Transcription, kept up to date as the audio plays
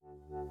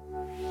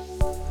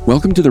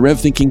Welcome to the Rev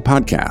Thinking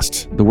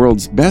Podcast, the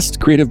world's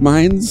best creative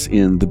minds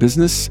in the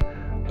business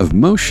of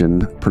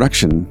motion,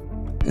 production,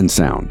 and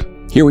sound.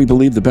 Here we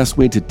believe the best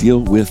way to deal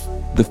with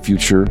the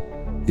future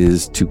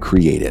is to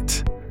create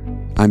it.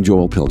 I'm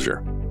Joel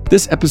Pilger.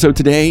 This episode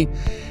today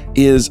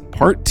is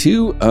part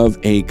 2 of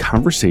a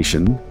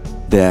conversation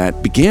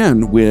that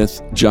began with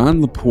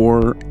John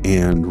LePore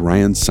and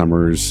Ryan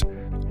Summers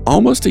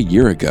almost a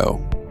year ago,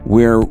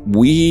 where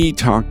we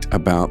talked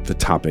about the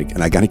topic,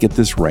 and I got to get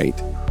this right.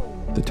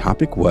 The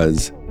topic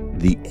was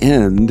the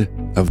end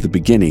of the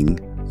beginning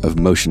of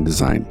motion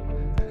design.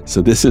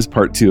 So this is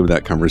part 2 of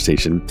that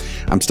conversation.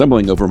 I'm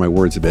stumbling over my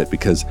words a bit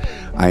because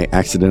I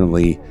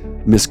accidentally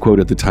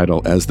misquoted the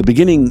title as the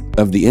beginning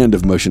of the end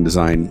of motion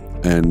design.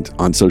 And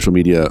on social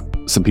media,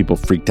 some people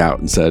freaked out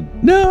and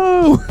said,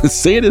 no,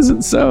 say it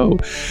isn't so.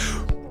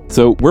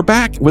 So we're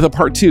back with a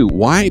part 2.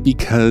 Why?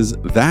 Because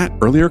that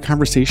earlier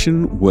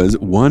conversation was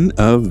one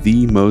of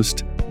the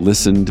most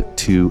listened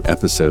to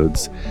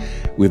episodes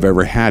we've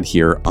ever had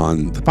here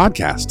on the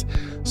podcast.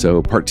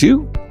 So part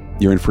 2,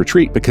 you're in for a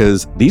treat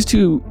because these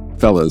two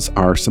fellas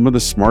are some of the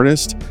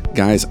smartest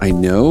guys I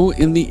know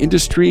in the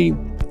industry.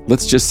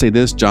 Let's just say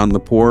this, John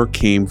LePore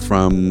came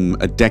from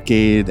a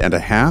decade and a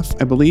half,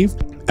 I believe,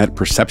 at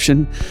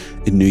Perception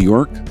in New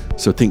York.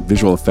 So think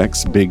visual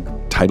effects, big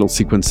title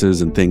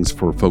sequences and things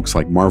for folks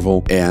like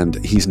Marvel.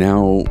 And he's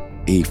now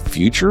a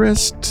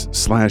futurist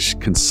 /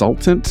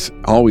 consultant,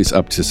 always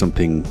up to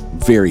something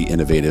very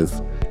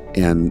innovative.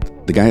 And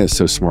the guy is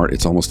so smart,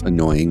 it's almost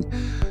annoying.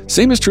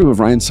 Same is true of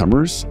Ryan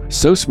Summers.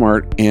 So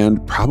smart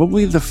and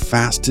probably the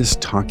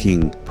fastest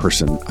talking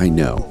person I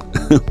know,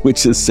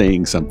 which is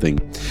saying something.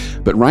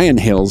 But Ryan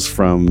hails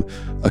from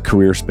a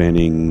career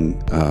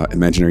spanning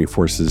Imaginary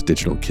Forces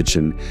Digital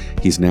Kitchen.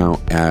 He's now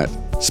at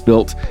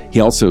Spilt. He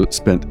also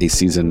spent a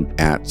season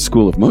at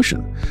School of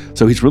Motion.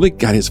 So he's really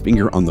got his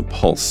finger on the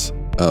pulse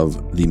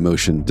of the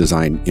motion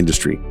design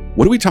industry.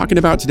 What are we talking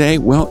about today?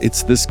 Well,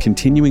 it's this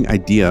continuing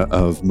idea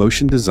of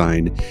motion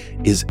design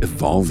is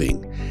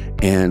evolving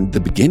and the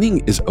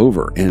beginning is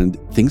over and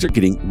things are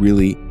getting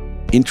really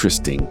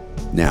interesting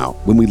now.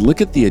 When we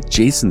look at the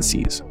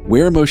adjacencies,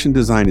 where motion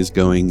design is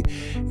going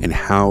and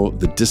how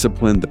the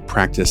discipline, the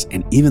practice,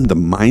 and even the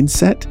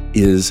mindset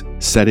is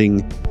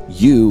setting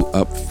you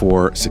up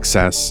for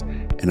success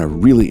and a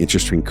really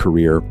interesting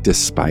career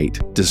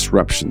despite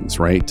disruptions,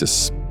 right?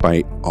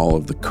 Despite all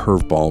of the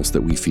curveballs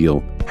that we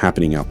feel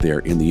happening out there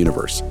in the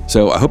universe.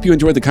 So I hope you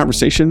enjoyed the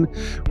conversation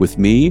with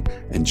me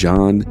and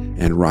John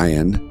and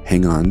Ryan.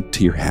 Hang on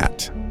to your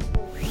hat.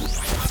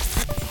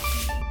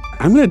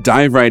 I'm going to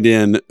dive right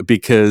in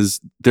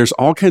because there's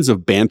all kinds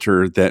of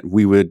banter that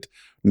we would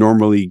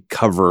normally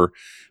cover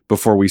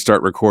before we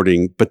start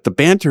recording, but the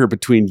banter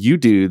between you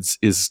dudes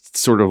is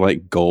sort of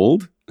like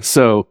gold.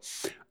 So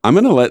I'm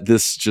going to let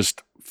this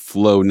just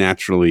flow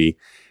naturally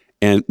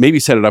and maybe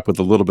set it up with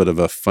a little bit of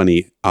a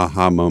funny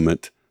aha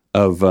moment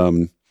of,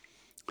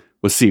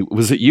 let's see,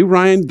 was it you,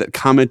 Ryan, that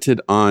commented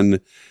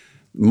on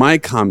my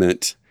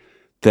comment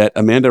that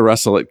Amanda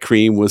Russell at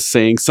Cream was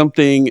saying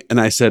something, and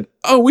I said,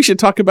 oh, we should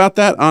talk about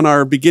that on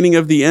our Beginning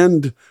of the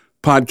End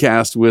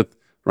podcast with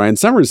Ryan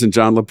Summers and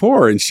John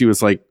LePore. And she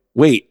was like,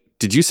 wait,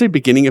 did you say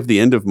beginning of the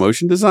end of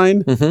motion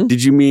design? Mm-hmm.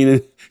 Did you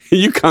mean,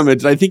 you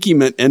commented, I think he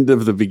meant end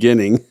of the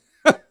beginning.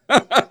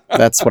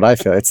 That's what I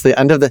feel. It's the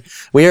end of the,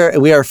 we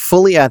are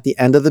fully at the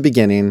end of the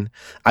beginning.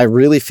 I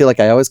really feel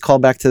like I always call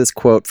back to this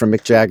quote from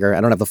Mick Jagger.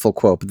 I don't have the full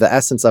quote, but the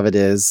essence of it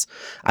is,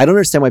 I don't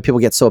understand why people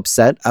get so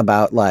upset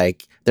about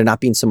like, there not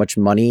being so much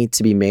money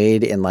to be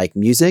made in like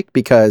music,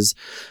 because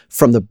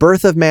from the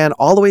birth of man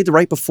all the way to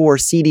right before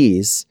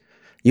CDs,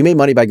 you made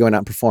money by going out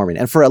and performing.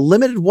 And for a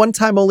limited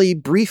one-time only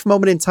brief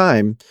moment in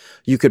time,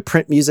 you could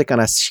print music on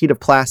a sheet of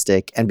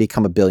plastic and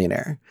become a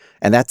billionaire.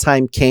 And that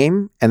time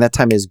came and that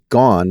time is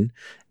gone.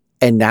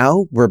 And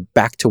now we're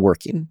back to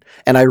working.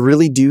 And I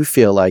really do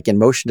feel like in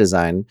motion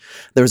design,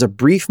 there was a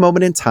brief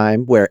moment in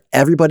time where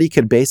everybody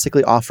could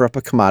basically offer up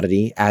a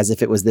commodity as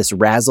if it was this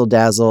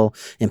razzle-dazzle,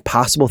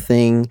 impossible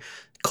thing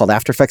called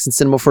After Effects and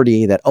Cinema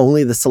 4D that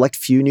only the select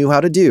few knew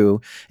how to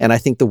do. And I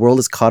think the world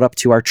is caught up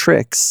to our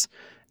tricks.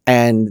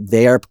 And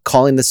they are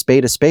calling the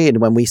spade a spade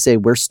when we say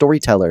we're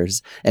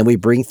storytellers and we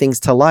bring things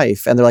to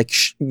life. And they're like,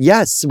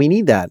 yes, we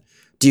need that.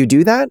 Do you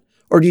do that?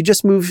 Or do you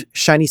just move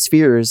shiny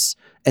spheres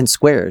and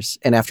squares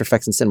in After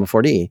Effects and Cinema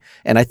 4D?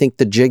 And I think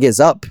the jig is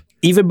up.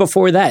 Even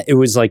before that, it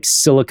was like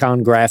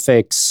silicon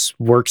graphics,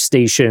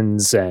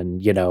 workstations,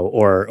 and, you know,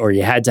 or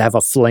you had to have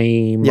a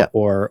flame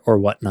or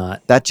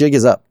whatnot. That jig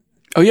is up.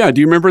 Oh, yeah.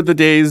 Do you remember the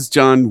days,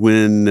 John,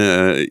 when,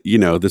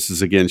 this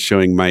is again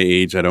showing my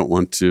age. I don't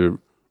want to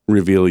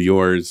reveal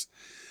yours.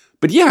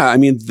 But yeah, I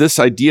mean, this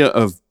idea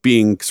of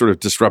being sort of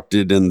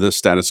disrupted and the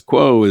status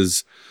quo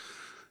is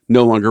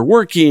no longer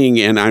working.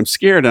 And I'm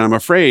scared and I'm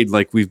afraid.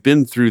 Like we've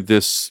been through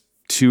this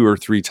 2 or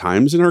 3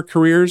 times in our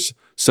careers.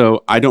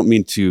 So I don't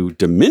mean to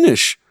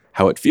diminish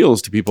how it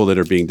feels to people that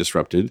are being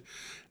disrupted.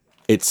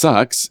 It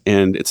sucks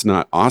and it's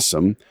not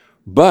awesome.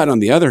 But on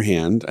the other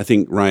hand, I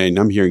think, Ryan,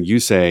 I'm hearing you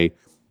say,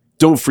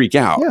 don't freak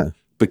out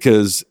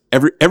because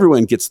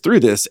everyone gets through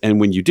this. And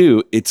when you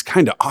do, it's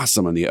kind of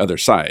awesome on the other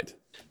side.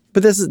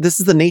 But this is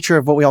the nature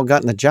of what we all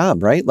got in the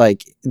job, right?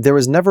 Like there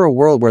was never a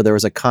world where there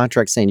was a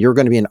contract saying you're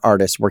going to be an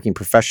artist working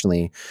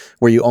professionally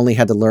where you only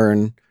had to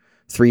learn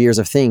 3 years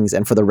of things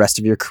and for the rest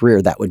of your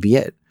career, that would be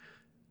it.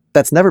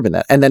 That's never been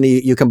that. And then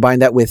you combine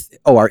that with,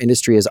 our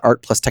industry is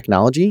art plus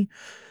technology.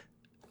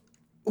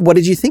 What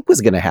did you think was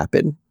going to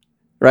happen?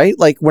 Right?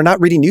 Like we're not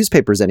reading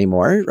newspapers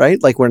anymore,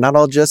 right? Like we're not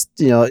all just,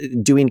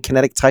 doing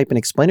kinetic type and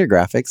explainer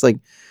graphics. Like,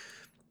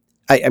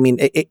 I mean,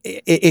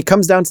 it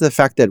comes down to the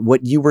fact that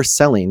what you were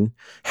selling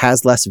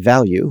has less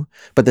value,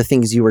 but the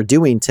things you were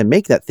doing to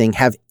make that thing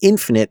have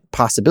infinite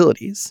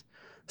possibilities.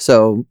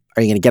 So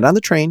are you going to get on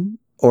the train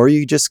or are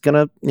you just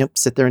going to,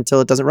 sit there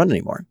until it doesn't run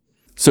anymore?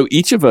 So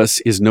each of us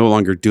is no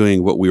longer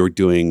doing what we were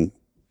doing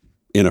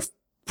in a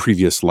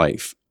previous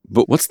life.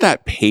 But what's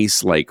that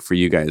pace like for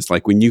you guys?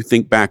 Like when you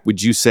think back,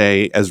 would you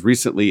say as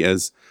recently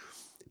as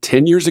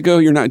 10 years ago,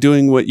 you're not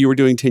doing what you were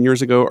doing 10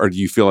 years ago? Or do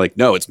you feel like,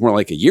 no, it's more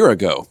like a year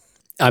ago?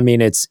 I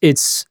mean,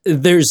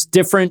 there's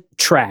different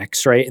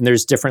tracks, right? And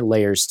there's different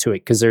layers to it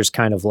because there's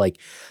kind of like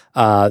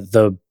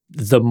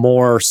the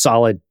more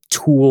solid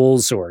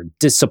tools or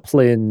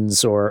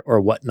disciplines or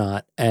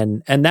whatnot.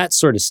 And that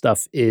sort of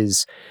stuff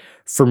is,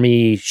 for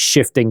me,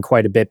 shifting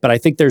quite a bit. But I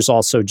think there's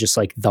also just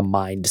like the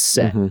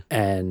mindset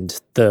and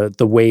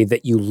the way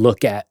that you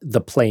look at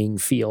the playing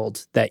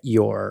field that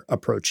you're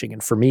approaching.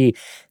 And for me,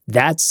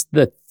 that's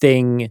the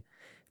thing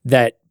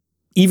that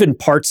even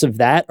parts of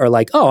that are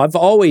like, oh, I've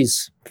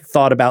always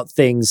thought about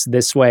things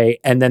this way.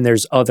 And then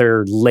there's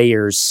other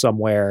layers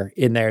somewhere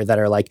in there that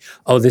are like,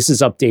 oh, this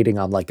is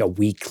updating on like a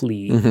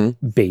weekly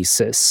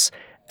basis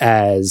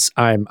as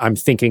I'm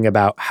thinking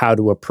about how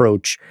to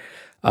approach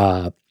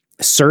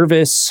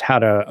service, how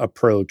to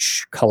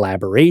approach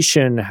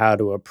collaboration, how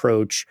to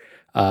approach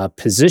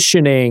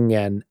positioning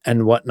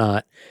and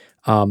whatnot.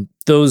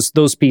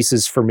 Those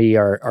pieces for me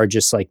are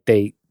just like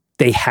they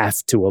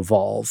have to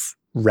evolve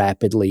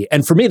rapidly.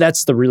 And for me,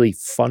 that's the really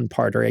fun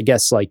part. Or I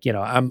guess like,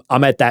 I'm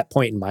at that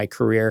point in my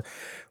career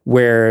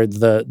where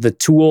the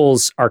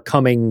tools are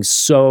coming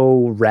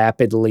so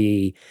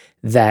rapidly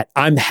that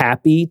I'm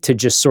happy to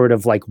just sort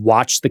of like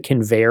watch the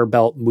conveyor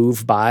belt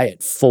move by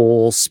at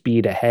full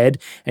speed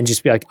ahead and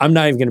just be like, I'm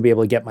not even going to be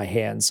able to get my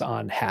hands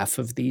on half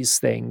of these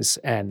things.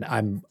 And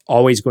I'm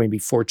always going to be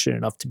fortunate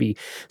enough to be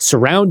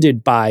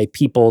surrounded by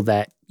people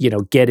that,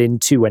 get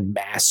into and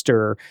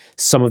master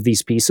some of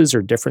these pieces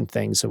or different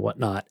things and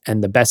whatnot.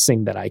 And the best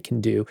thing that I can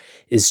do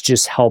is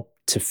just help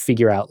to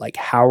figure out like,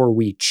 how are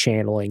we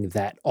channeling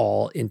that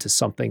all into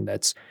something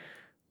that's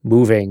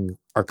moving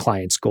our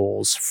client's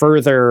goals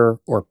further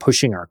or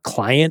pushing our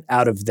client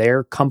out of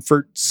their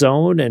comfort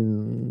zone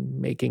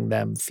and making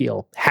them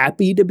feel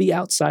happy to be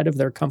outside of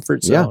their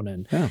comfort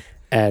zone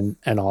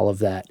and all of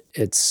that.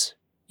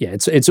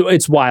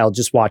 It's wild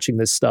just watching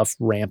this stuff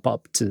ramp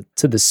up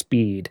to the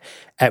speed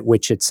at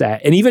which it's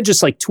at. And even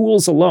just like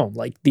tools alone,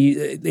 like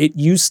it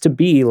used to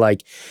be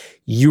like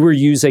you were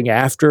using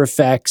After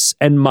Effects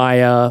and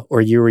Maya, or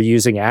you were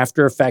using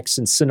After Effects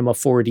and Cinema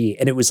 4D.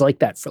 And it was like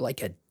that for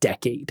like a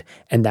decade.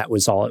 And that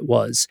was all it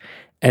was.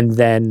 And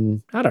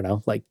then, I don't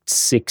know, like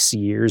 6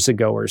 years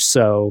ago or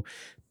so,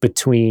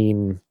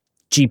 between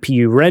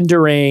GPU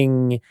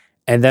rendering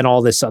and then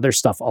all this other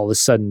stuff, all of a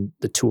sudden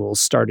the tools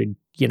started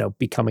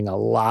becoming a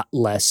lot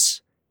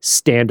less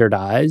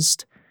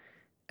standardized.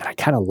 And I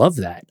kind of love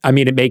that. I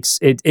mean,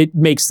 it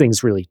makes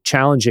things really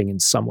challenging in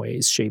some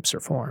ways, shapes or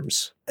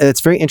forms. It's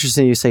very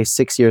interesting you say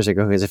 6 years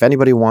ago, because if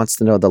anybody wants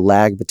to know the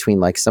lag between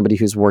like somebody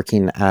who's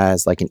working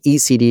as like an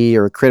ECD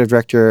or a creative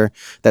director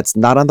that's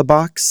not on the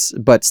box,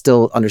 but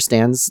still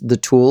understands the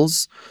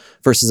tools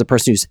versus a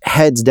person who's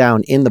heads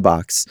down in the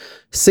box.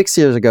 6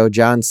 years ago,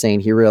 John's saying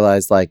he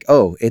realized like,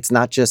 oh, it's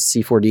not just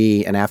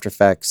C4D and After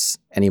Effects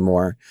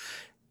anymore.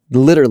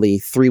 Literally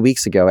 3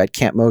 weeks ago at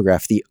Camp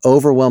MoGraph, the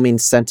overwhelming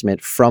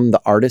sentiment from the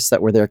artists that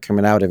were there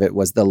coming out of it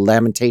was the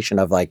lamentation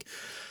of like,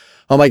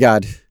 oh my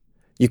God,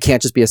 you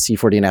can't just be a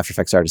C4D and After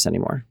Effects artist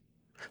anymore.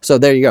 So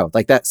there you go.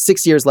 Like that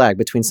 6 years lag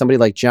between somebody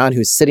like John,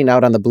 who's sitting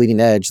out on the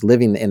bleeding edge,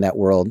 living in that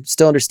world,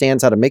 still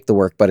understands how to make the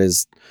work, but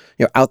is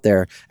out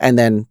there. And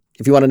then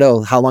if you want to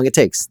know how long it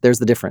takes, there's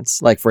the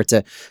difference. Like for it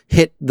to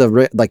hit the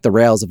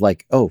rails of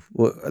like, oh,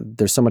 well,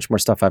 there's so much more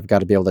stuff I've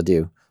got to be able to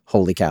do.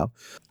 Holy cow.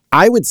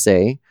 I would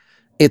say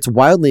it's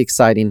wildly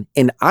exciting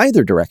in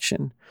either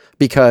direction,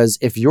 because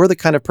if you're the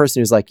kind of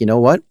person who's like, you know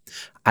what,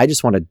 I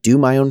just want to do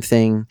my own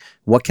thing.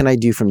 What can I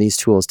do from these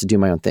tools to do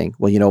my own thing?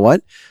 Well, you know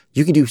what?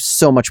 You can do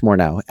so much more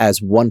now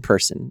as one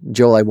person.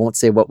 Joel, I won't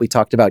say what we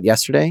talked about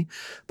yesterday,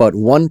 but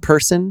one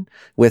person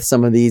with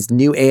some of these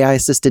new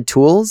AI-assisted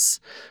tools,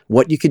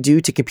 what you could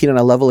do to compete on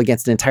a level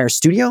against an entire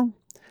studio,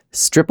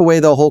 strip away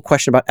the whole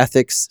question about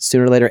ethics.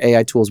 Sooner or later,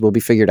 AI tools will be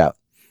figured out.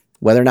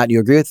 Whether or not you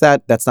agree with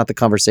that, that's not the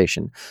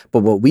conversation.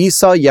 But what we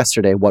saw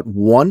yesterday, what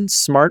one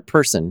smart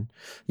person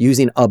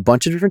using a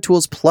bunch of different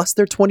tools, plus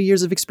their 20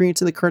 years of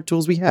experience in the current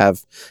tools we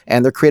have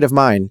and their creative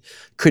mind,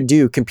 could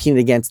do competing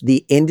against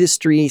the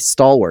industry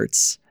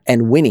stalwarts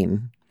and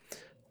winning,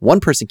 One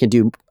person can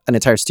do an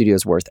entire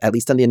studio's worth, at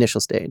least on the initial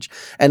stage.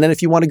 And then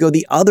if you want to go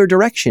the other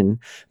direction,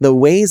 the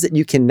ways that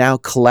you can now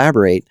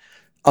collaborate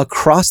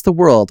across the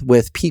world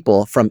with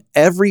people from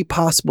every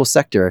possible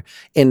sector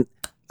in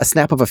a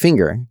snap of a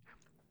finger,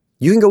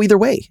 you can go either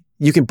way.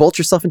 You can bolt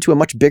yourself into a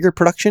much bigger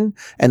production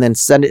and then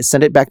send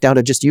it back down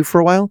to just you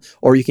for a while,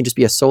 or you can just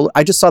be a solo.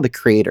 I just saw The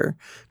Creator.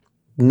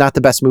 Not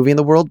the best movie in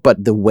the world,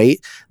 but the way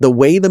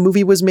the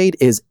movie was made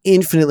is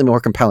infinitely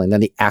more compelling than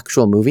the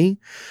actual movie.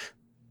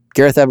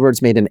 Gareth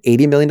Edwards made an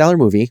 $80 million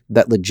movie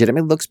that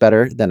legitimately looks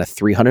better than a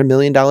 $300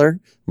 million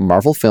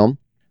Marvel film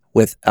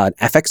with an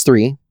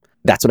FX3.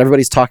 That's what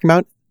everybody's talking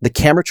about. The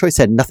camera choice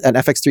had nothing. An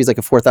FX3 is like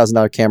a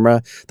 $4,000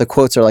 camera. The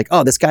quotes are like,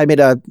 oh, this guy made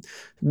a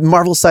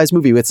Marvel-sized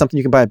movie with something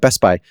you can buy at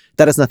Best Buy.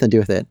 That has nothing to do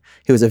with it.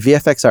 He was a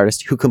VFX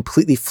artist who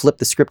completely flipped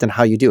the script on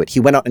how you do it. He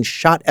went out and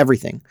shot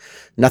everything.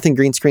 Nothing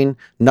green screen,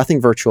 nothing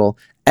virtual,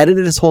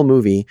 edited his whole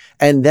movie,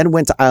 and then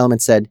went to ILM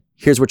and said,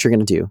 here's what you're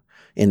going to do.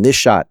 In this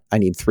shot, I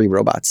need 3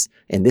 robots.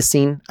 In this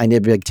scene, I need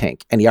a big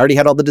tank. And he already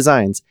had all the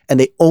designs, and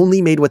they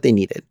only made what they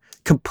needed.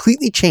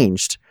 Completely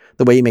changed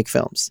the way you make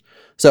films.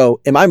 So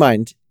in my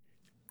mind,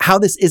 how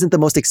this isn't the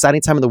most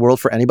exciting time in the world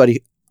for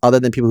anybody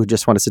other than people who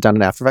just want to sit down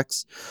in After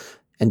Effects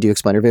and do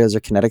explainer videos or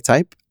kinetic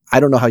type,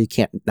 I don't know how you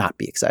can't not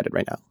be excited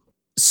right now.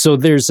 So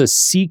there's a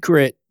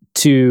secret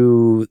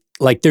to,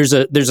 like, there's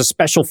a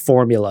special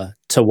formula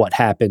to what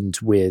happened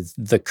with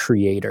The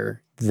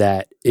Creator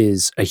that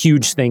is a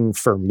huge thing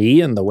for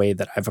me in the way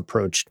that I've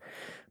approached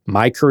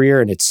my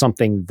career. And it's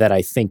something that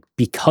I think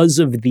because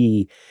of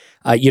the,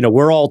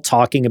 we're all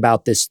talking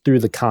about this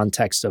through the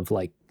context of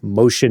like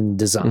motion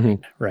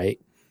design, right?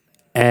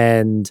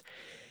 And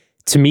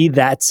to me,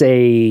 that's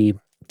a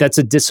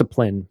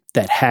discipline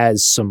that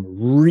has some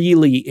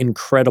really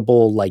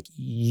incredible, like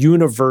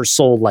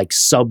universal, like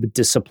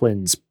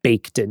sub-disciplines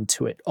baked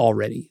into it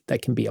already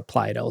that can be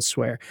applied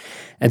elsewhere.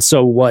 And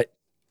so what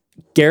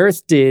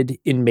Gareth did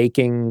in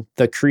making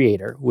The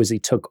Creator was he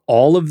took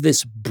all of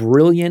this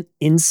brilliant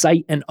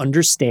insight and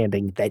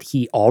understanding that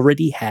he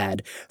already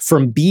had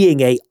from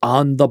being a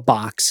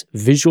on-the-box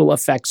visual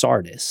effects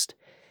artist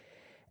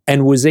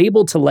and was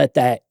able to let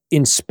that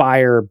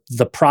inspire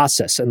the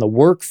process and the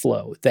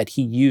workflow that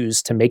he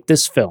used to make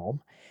this film.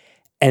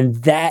 And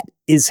that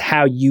is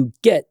how you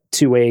get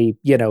to a,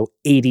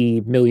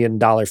 $80 million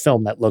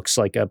film that looks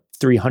like a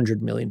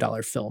 $300 million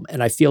film.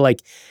 And I feel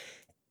like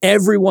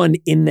everyone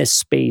in this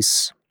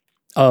space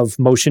of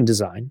motion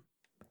design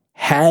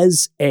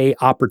has a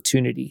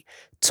opportunity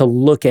to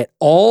look at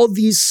all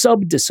these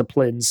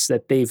sub-disciplines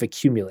that they've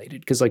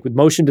accumulated. Because like with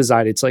motion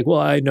design, it's like, well,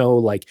 I know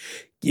like,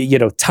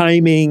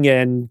 timing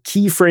and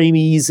keyframe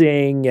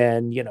easing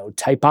and,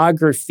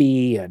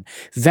 typography and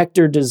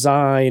vector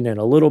design and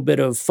a little bit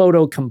of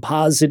photo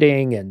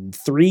compositing and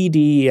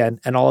 3D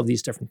and all of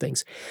these different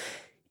things.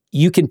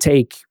 You can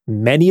take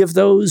many of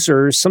those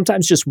or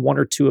sometimes just one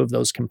or two of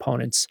those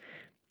components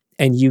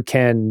and you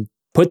can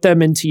put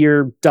them into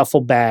your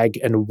duffel bag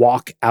and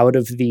walk out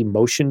of the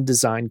motion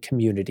design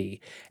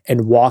community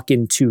and walk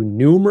into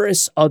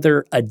numerous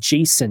other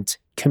adjacent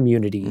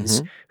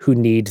communities who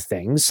need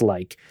things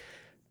like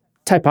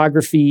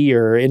typography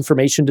or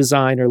information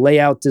design or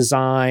layout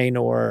design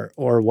or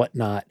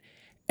whatnot,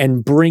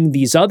 and bring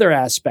these other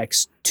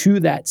aspects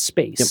to that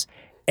space.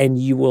 And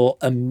you will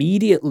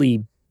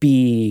immediately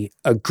be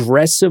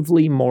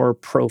aggressively more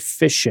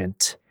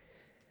proficient.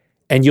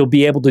 And you'll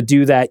be able to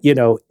do that,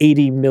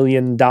 $80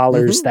 million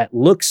that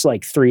looks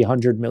like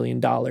 $300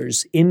 million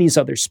in these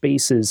other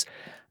spaces.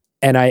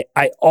 And I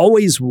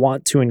always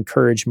want to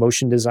encourage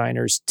motion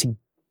designers to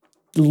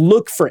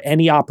look for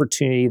any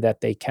opportunity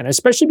that they can,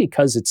 especially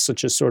because it's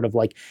such a sort of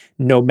like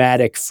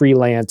nomadic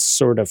freelance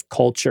sort of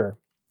culture.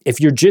 If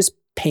you're just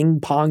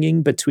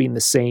ping-ponging between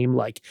the same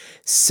like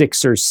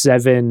 6 or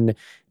 7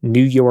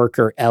 New York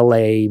or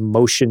LA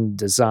motion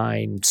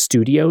design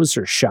studios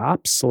or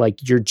shops,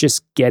 like you're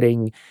just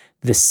getting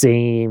the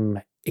same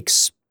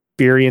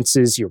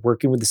experiences, you're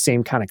working with the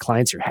same kind of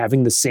clients, you're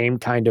having the same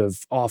kind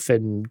of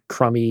often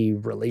crummy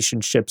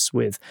relationships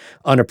with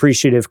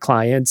unappreciative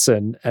clients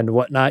and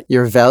whatnot.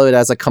 You're valued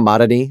as a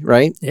commodity,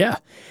 right? Yeah.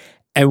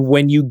 And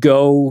when you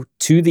go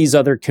to these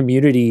other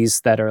communities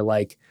that are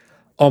like,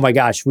 oh my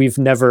gosh, we've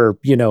never,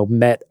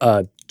 met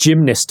a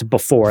gymnast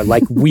before.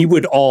 Like we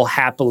would all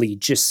happily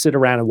just sit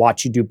around and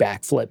watch you do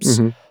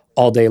backflips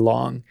all day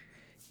long.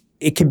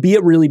 It can be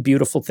a really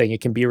beautiful thing.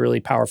 It can be a really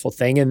powerful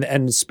thing.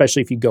 And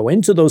especially if you go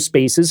into those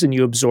spaces and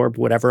you absorb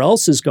whatever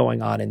else is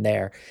going on in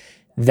there,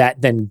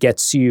 that then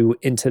gets you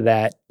into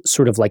that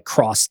sort of like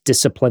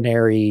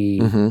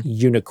cross-disciplinary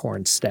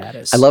unicorn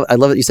status. I love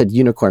that you said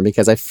unicorn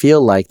because I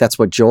feel like that's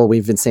what Joel,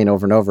 we've been saying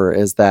over and over,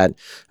 is that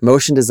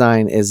motion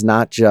design is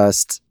not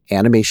just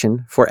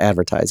animation for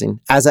advertising.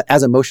 As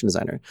a motion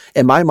designer,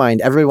 in my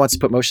mind, everybody wants to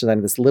put motion design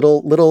in this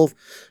little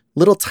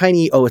little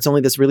tiny, oh, it's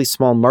only this really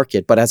small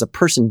market, but as a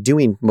person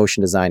doing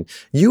motion design,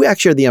 you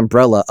actually are the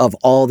umbrella of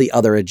all the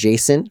other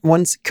adjacent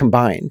ones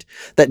combined.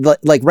 That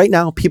like right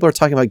now, people are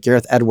talking about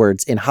Gareth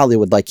Edwards in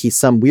Hollywood like he's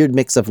some weird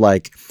mix of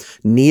like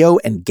Neo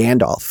and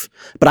Gandalf.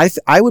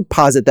 But I would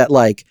posit that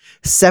like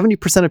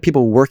 70% of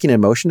people working in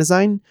motion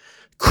design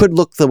could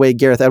look the way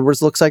Gareth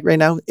Edwards looks like right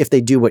now if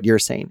they do what you're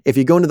saying. If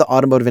you go into the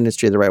automotive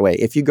industry the right way,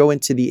 if you go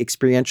into the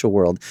experiential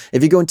world,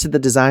 if you go into the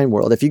design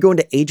world, if you go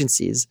into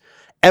agencies,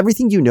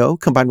 everything you know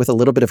combined with a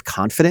little bit of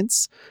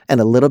confidence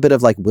and a little bit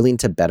of like willing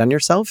to bet on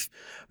yourself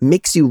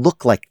makes you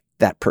look like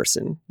that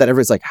person that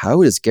everyone's like,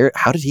 how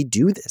did he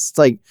do this? It's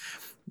like,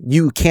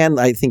 you can,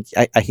 I think,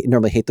 I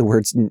normally hate the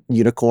words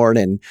unicorn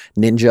and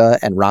ninja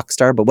and rock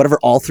star, but whatever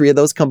all three of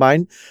those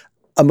combine,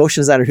 a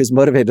motion designer who's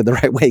motivated the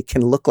right way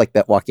can look like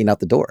that walking out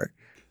the door.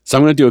 So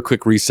I'm going to do a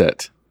quick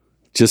reset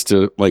just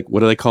to like,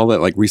 what do they call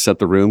that? Like reset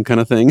the room kind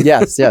of thing?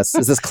 Yes.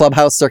 Is this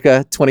Clubhouse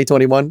circa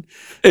 2021?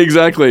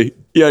 Exactly.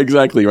 Yeah,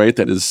 exactly. Right.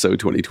 That is so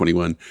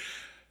 2021.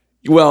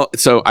 Well,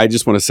 so I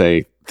just want to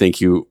say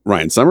thank you,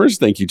 Ryan Summers.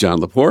 Thank you, John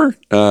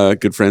LePore,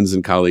 good friends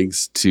and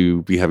colleagues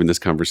to be having this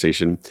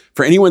conversation.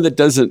 For anyone that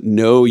doesn't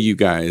know you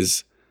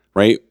guys,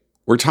 right,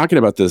 we're talking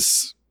about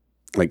this,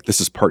 like this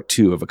is part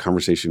 2 of a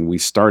conversation we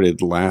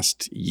started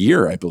last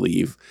year, I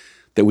believe,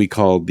 that we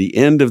called The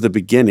End of the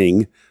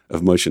Beginning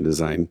of Motion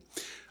Design.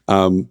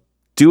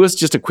 Do us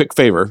just a quick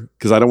favor,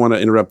 because I don't want to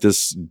interrupt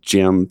this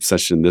jam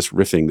session, this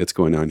riffing that's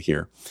going on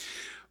here.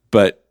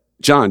 But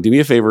John, do me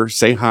a favor,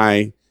 say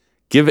hi.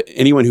 Give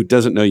anyone who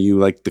doesn't know you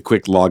like the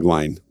quick log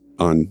line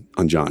on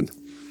John.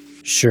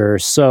 Sure.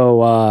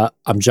 So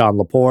I'm John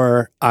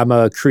LePore. I'm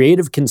a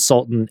creative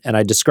consultant, and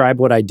I describe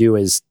what I do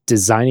as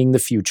designing the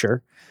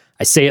future.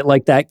 I say it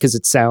like that because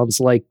it sounds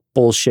like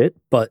bullshit,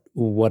 but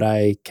what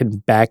I can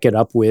back it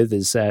up with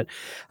is that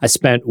I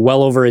spent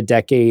well over a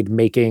decade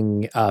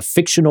making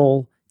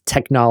fictional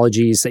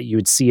technologies that you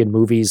would see in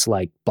movies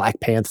like Black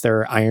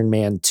Panther, Iron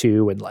Man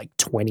 2, and like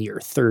 20 or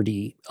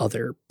 30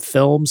 other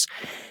films,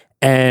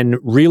 and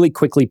really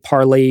quickly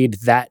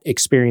parlayed that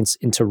experience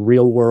into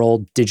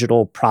real-world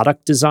digital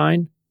product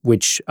design,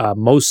 which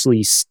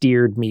mostly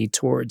steered me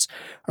towards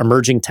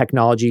emerging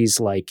technologies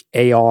like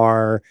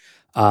AR,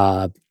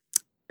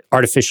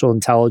 artificial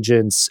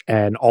intelligence,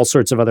 and all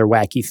sorts of other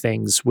wacky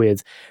things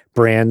with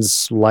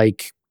brands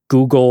like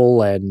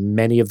Google and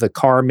many of the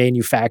car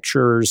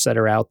manufacturers that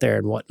are out there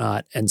and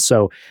whatnot. And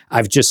so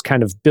I've just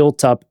kind of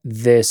built up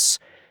this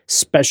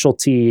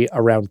specialty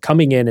around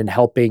coming in and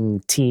helping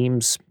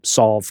teams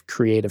solve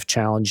creative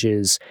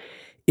challenges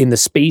in the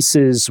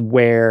spaces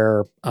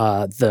where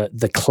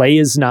the clay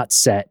is not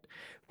set,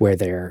 where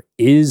there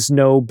is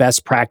no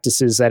best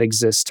practices that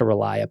exist to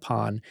rely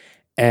upon,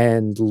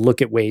 and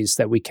look at ways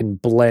that we can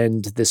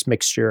blend this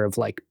mixture of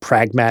like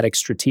pragmatic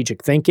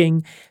strategic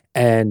thinking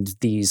and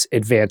these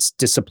advanced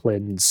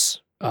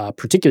disciplines,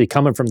 particularly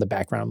coming from the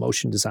background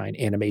motion design,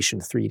 animation,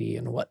 3D,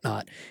 and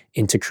whatnot,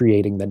 into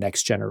creating the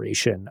next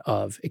generation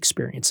of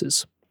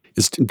experiences.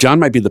 John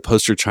might be the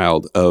poster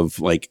child of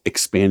like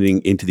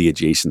expanding into the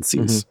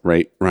adjacencies,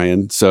 right,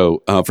 Ryan?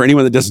 So for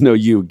anyone that doesn't know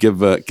you,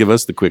 give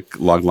us the quick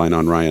log line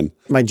on Ryan.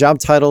 My job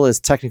title is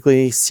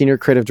technically Senior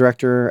Creative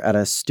Director at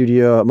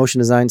a motion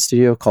design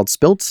studio called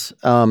Spilt.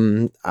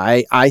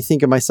 I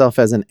think of myself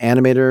as an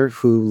animator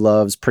who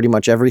loves pretty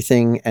much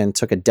everything and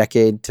took a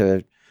decade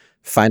to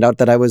find out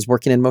that I was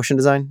working in motion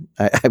design.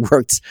 I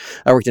worked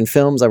in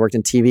films, I worked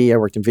in TV, I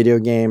worked in video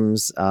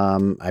games.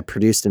 I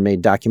produced and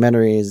made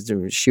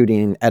documentaries,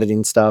 shooting,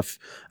 editing stuff.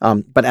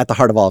 But at the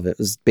heart of all of it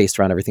was based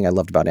around everything I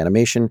loved about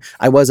animation.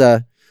 I was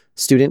a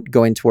student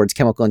going towards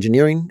chemical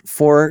engineering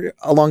for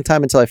a long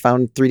time until I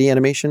found 3D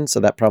animation. So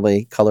that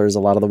probably colors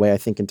a lot of the way I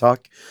think and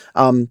talk.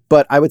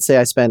 But I would say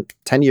I spent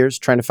 10 years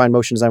trying to find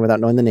motion design without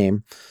knowing the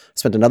name.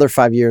 Spent another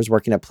 5 years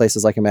working at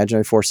places like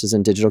Imaginary Forces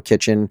and Digital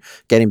Kitchen,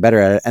 getting better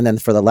at it. And then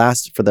for the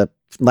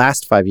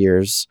last 5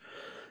 years,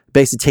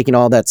 basically taking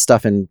all that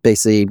stuff and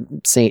basically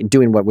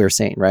doing what we were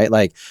saying, right?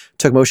 Like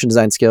took motion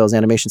design skills,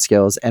 animation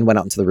skills, and went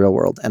out into the real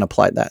world and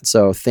applied that.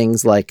 So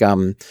things like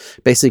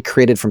basically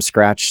created from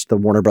scratch the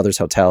Warner Brothers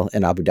Hotel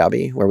in Abu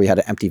Dhabi, where we had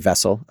an empty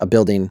vessel, a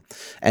building,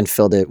 and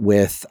filled it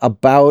with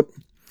about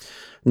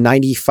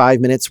 95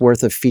 minutes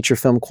worth of feature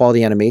film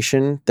quality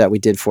animation that we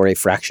did for a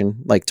fraction,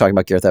 like talking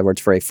about Gareth Edwards,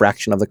 for a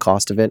fraction of the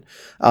cost of it,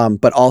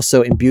 but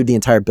also imbued the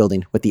entire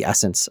building with the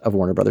essence of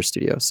Warner Brothers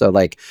Studios. So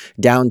like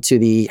down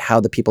to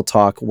how the people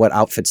talk, what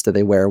outfits did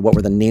they wear, what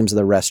were the names of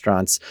the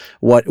restaurants,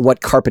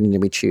 what carpeting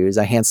did we choose.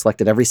 I hand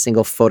selected every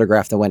single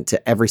photograph that went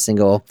to every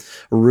single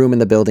room in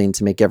the building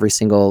to make every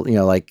single,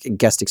 like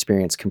guest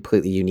experience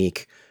completely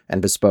unique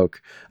and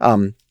bespoke.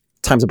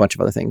 Times a bunch of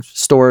other things,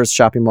 stores,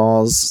 shopping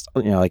malls,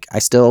 like I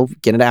still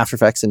get into After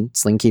Effects and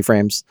sling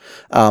keyframes.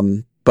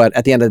 But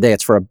at the end of the day,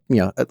 it's for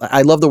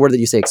I love the word that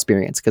you say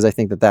experience, because I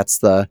think that's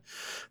the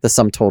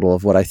sum total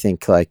of what I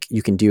think like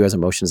you can do as a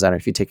motion designer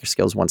if you take your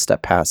skills one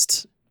step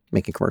past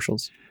making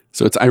commercials.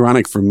 So it's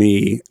ironic for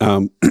me,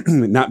 no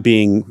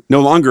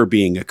longer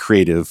being a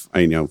creative.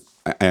 I know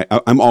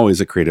I'm always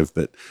a creative,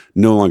 but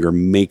no longer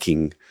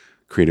making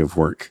creative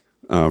work.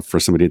 for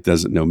somebody that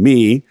doesn't know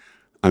me,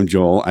 I'm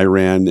Joel. I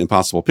ran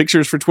Impossible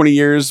Pictures for 20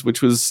 years,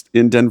 which was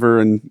in Denver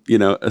and,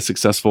 a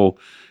successful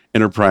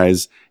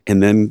enterprise,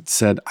 and then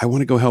said, I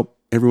want to go help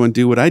everyone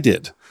do what I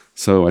did.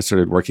 So I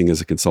started working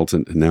as a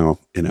consultant, and now,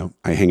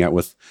 I hang out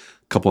with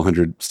a couple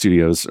hundred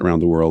studios around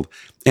the world,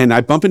 and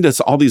I bump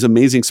into all these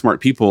amazing, smart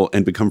people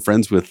and become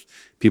friends with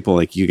people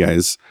like you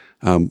guys,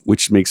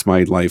 which makes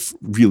my life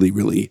really,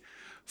 really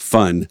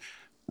fun.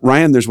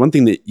 Ryan, there's one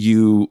thing that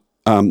you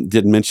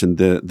didn't mention,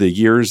 the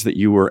years that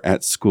you were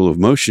at School of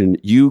Motion,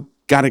 you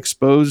got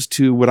exposed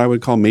to what I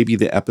would call maybe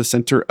the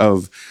epicenter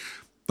of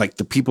like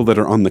the people that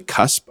are on the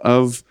cusp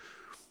of,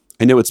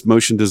 I know it's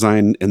motion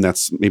design, and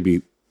that's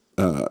maybe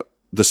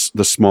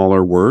the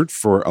smaller word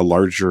for a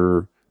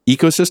larger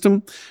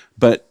ecosystem,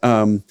 but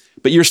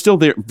you're still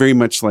there, very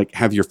much like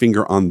have your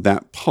finger on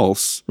that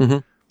pulse,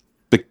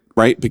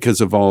 right? Because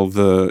of all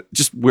the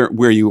just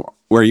where you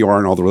are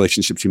and all the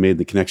relationships you made,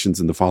 the connections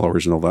and the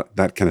followers and all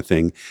that kind of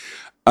thing.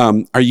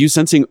 Are you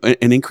sensing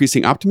an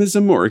increasing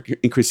optimism or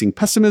increasing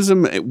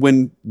pessimism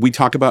when we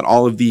talk about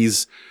all of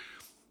these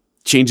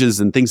changes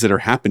and things that are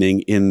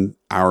happening in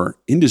our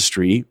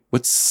industry?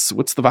 What's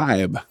the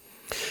vibe?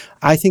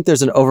 I think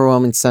there's an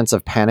overwhelming sense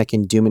of panic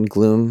and doom and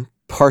gloom,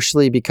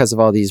 partially because of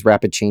all these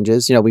rapid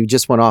changes. We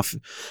just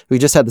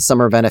had the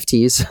summer of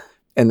NFTs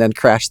and then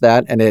crashed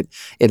that. And it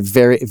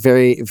very,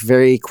 very,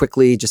 very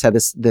quickly just had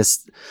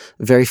this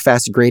very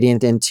fast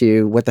gradient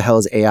into what the hell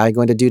is AI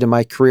going to do to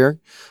my career?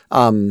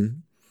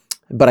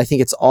 But I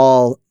think it's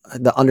all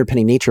the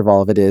underpinning nature of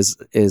all of it is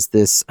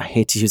this, I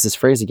hate to use this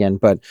phrase again,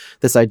 but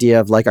this idea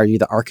of like, are you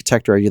the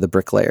architect or are you the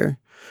bricklayer?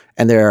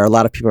 And there are a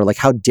lot of people who are like,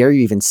 how dare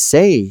you even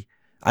say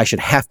I should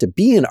have to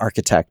be an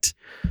architect,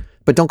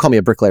 but don't call me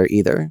a bricklayer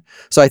either.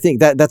 So I think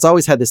that's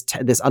always had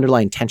this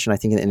underlying tension, I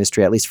think, in the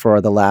industry, at least for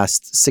the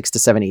last 6 to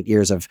 7, 8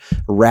 years of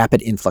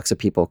rapid influx of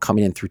people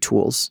coming in through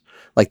tools.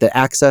 Like the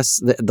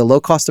access, the low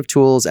cost of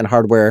tools and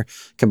hardware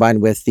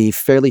combined with the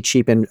fairly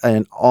cheap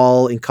and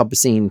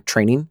all-encompassing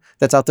training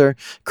that's out there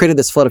created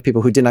this flood of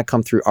people who did not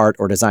come through art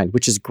or design,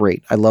 which is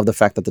great. I love the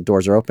fact that the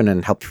doors are open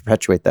and help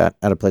perpetuate that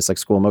at a place like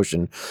School of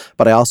Motion.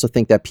 But I also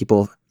think that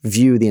people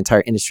view the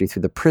entire industry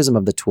through the prism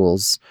of the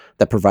tools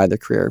that provide their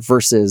career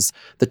versus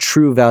the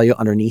true value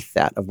underneath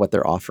that of what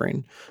they're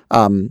offering.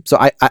 So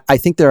I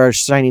think there are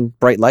shining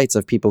bright lights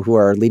of people who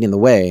are leading the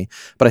way,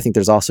 but I think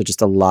there's also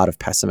just a lot of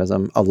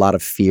pessimism, a lot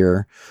of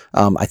fear.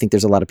 I think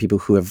there's a lot of people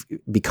who have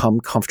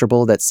become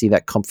comfortable that see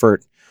that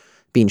comfort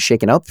being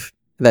shaken up,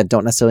 that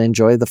don't necessarily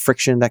enjoy the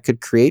friction that could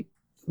create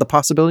the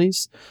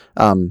possibilities.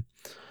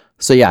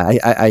 So yeah,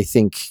 I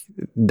think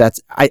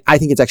I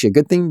think it's actually a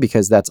good thing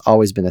because that's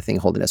always been the thing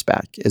holding us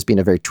back, is being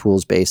a very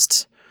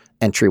tools-based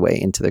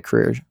entryway into the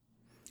career.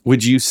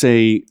 Would you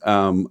say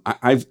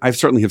I've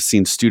certainly have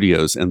seen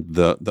studios and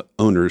the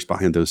owners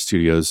behind those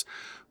studios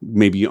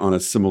maybe on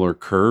a similar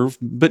curve,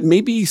 but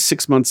maybe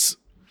 6 months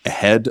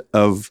ahead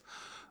of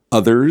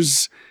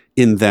others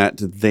in that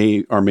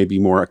they are maybe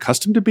more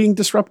accustomed to being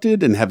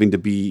disrupted and having to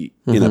be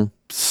in a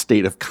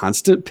state of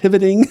constant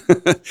pivoting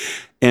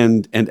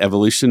and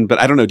evolution. But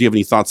I don't know, do you have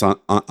any thoughts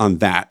on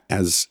that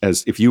as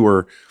if you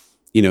were,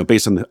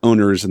 based on the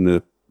owners and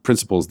the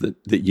principles that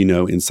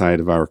inside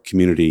of our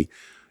community,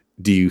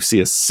 do you see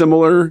a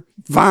similar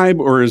vibe,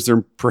 or is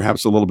there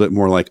perhaps a little bit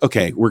more like,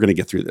 okay, we're going to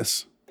get through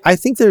this? I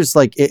think there's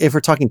like, if we're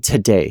talking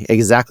today,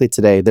 exactly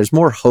today, there's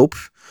more hope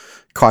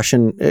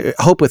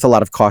with a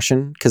lot of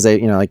caution, because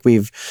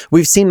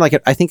we've seen, like,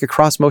 I think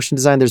across motion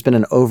design there's been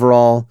an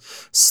overall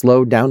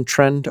slow down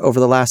trend over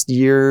the last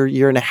year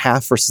and a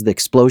half versus the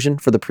explosion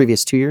for the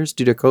previous 2 years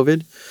due to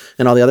COVID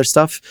and all the other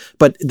stuff.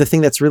 But the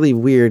thing that's really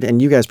weird,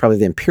 and you guys probably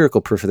the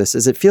empirical proof of this,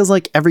 is it feels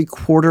like every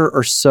quarter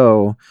or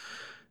so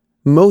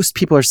most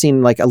people are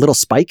seeing like a little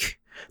spike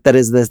that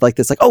is this,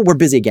 oh, we're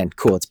busy again.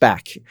 Cool, it's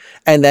back.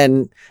 And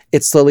then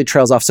it slowly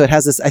trails off. So it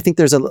has this, I think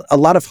there's a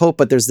lot of hope,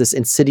 but there's this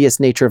insidious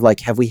nature of like,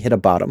 have we hit a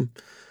bottom?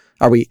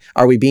 Are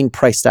we being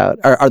priced out?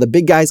 Are the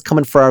big guys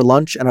coming for our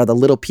lunch, and are the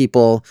little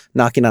people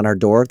knocking on our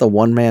door, the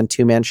 1-man,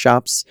 2-man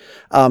shops?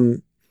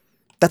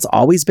 That's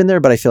always been there,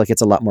 but I feel like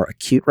it's a lot more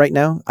acute right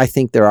now. I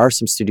think there are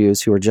some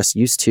studios who are just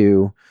used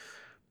to,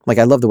 like,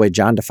 I love the way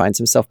John defines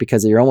himself,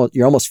 because you're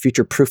almost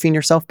future-proofing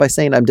yourself by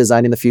saying I'm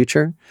designing the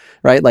future,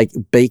 right? Like,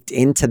 baked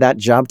into that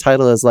job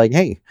title is like,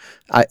 hey,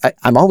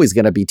 I'm always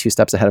going to be 2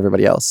 steps ahead of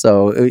everybody else.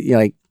 So,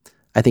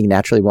 I think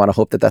naturally we want to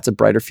hope that that's a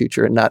brighter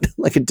future and not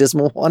like a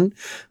dismal one.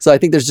 So I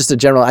think there's just a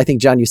general, I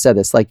think, John, you said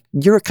this, like,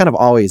 you're kind of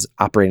always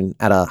operating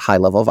at a high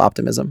level of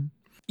optimism.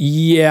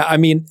 Yeah, I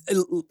mean,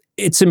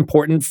 it's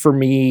important for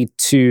me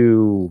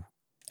to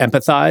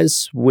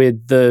empathize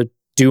with the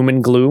doom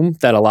and gloom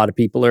that a lot of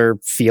people are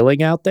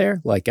feeling out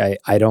there. Like,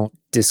 I don't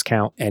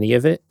discount any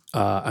of it.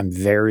 I'm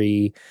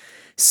very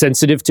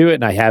sensitive to it,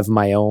 and I have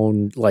my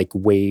own like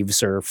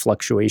waves or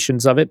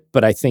fluctuations of it.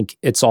 But I think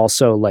it's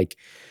also like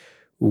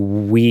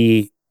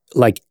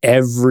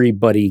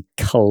everybody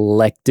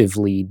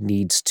collectively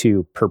needs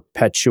to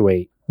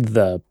perpetuate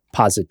the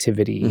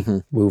positivity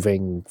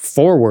moving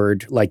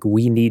forward. Like,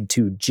 we need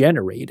to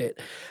generate it.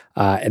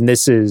 And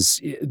this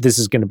is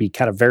going to be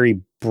kind of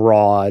very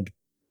broad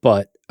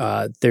but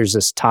there's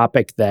this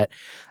topic that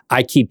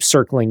I keep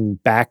circling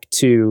back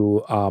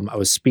to. I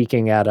was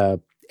speaking at a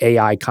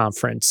AI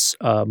conference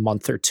a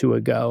month or two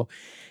ago,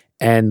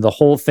 and the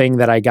whole thing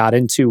that I got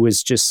into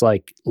was just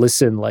like,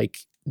 listen, like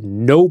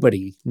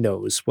nobody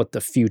knows what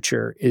the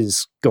future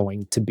is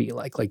going to be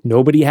like. Like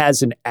nobody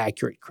has an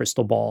accurate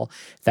crystal ball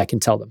that can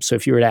tell them. So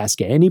if you were to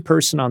ask any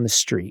person on the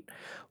street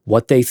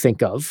what they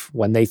think of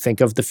when they think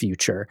of the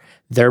future,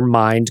 their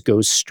mind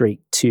goes straight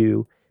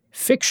to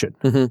fiction.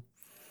 Mm-hmm.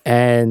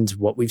 And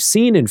what we've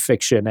seen in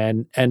fiction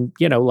and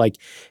you know, like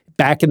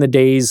back in the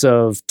days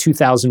of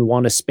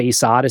 2001 A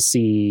Space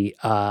Odyssey,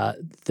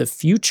 the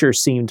future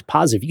seemed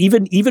positive.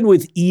 Even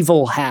with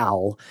Evil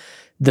Hal,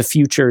 the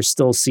future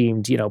still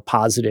seemed, you know,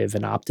 positive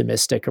and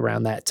optimistic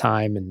around that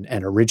time,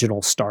 and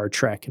original Star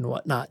Trek and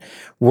whatnot.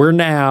 We're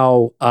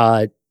now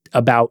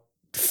about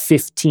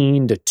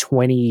 15 to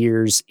 20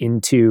 years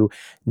into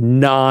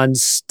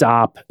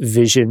nonstop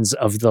visions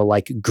of the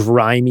like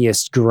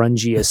grimiest,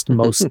 grungiest,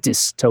 most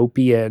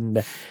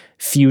dystopian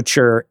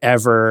future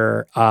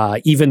ever.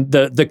 Even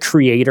the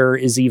creator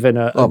is even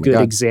a good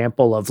God.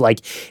 example of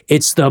like,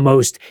 it's the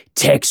most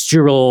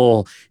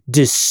textural,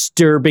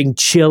 disturbing,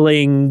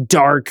 chilling,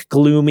 dark,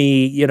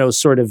 gloomy, you know,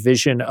 sort of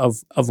vision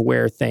of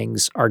where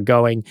things are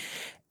going.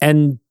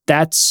 And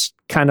that's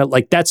kind of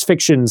like, that's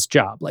fiction's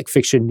job. Like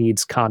fiction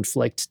needs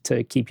conflict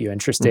to keep you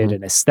interested. Mm-hmm.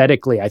 And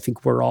aesthetically, I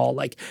think we're all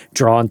like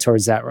drawn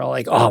towards that. We're all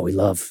like, oh, we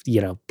love,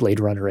 you know, Blade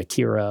Runner,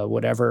 Akira,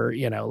 whatever,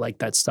 you know, like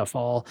that stuff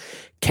all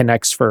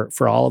connects for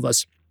all of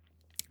us.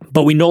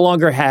 But we no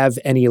longer have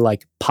any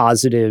like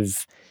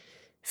positive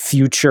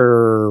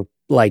future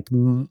like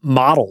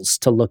models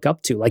to look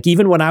up to. Like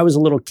even when I was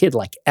a little kid,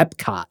 like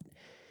Epcot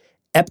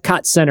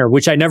Center,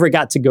 which I never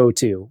got to go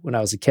to when I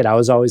was a kid. I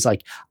was always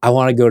like, I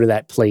want to go to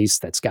that place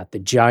that's got the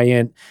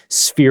giant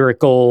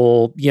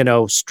spherical, you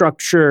know,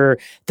 structure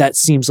that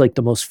seems like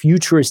the most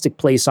futuristic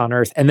place on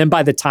earth. And then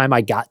by the time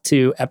I got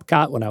to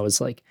Epcot, when I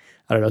was like,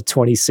 I don't know,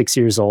 26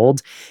 years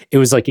old, it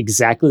was like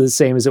exactly the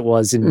same as it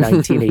was in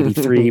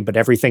 1983, but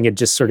everything had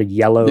just sort of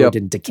yellowed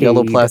and decayed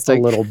Yellow plastic.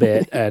 a little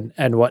bit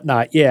and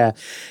whatnot. Yeah.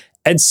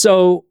 And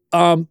so,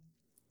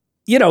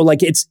 you know, like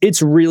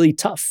it's really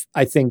tough,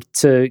 I think,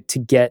 to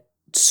get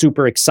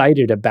super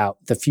excited about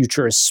the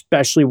future,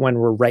 especially when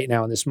we're right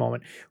now in this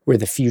moment where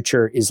the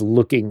future is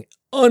looking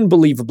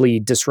unbelievably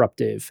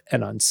disruptive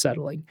and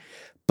unsettling.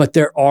 But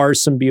there are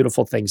some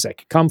beautiful things that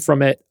could come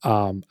from it.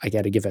 I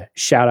got to give a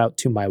shout out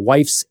to my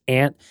wife's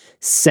aunt,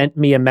 sent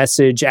me a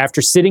message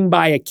after sitting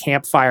by a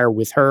campfire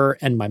with her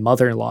and my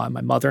mother-in-law. And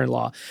my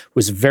mother-in-law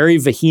was very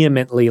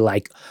vehemently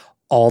like,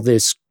 all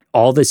this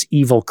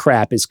evil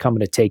crap is coming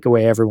to take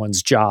away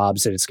everyone's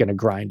jobs and it's going to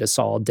grind us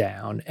all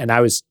down. And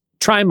I was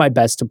trying my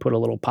best to put a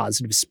little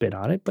positive spin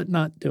on it, but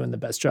not doing the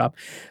best job.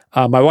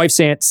 My wife's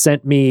aunt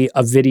sent me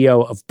a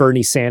video of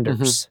Bernie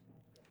Sanders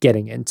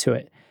getting into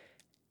it.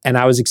 And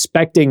I was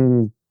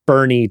expecting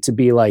Bernie to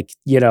be like,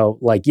 you know,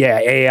 like, yeah,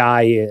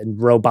 AI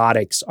and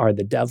robotics are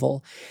the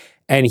devil.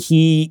 And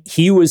he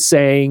was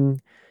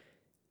saying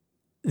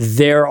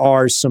there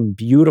are some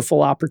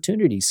beautiful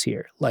opportunities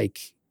here. Like,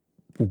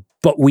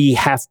 but we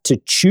have to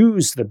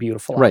choose the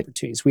beautiful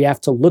opportunities. We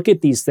have to look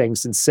at these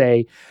things and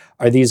say,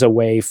 are these a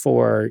way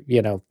for,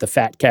 you know, the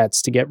fat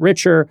cats to get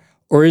richer?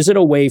 Or is it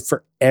a way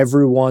for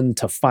everyone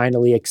to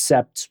finally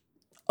accept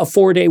a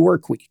 4-day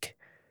work week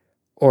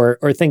or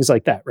things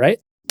like that, right?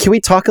 Can we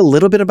talk a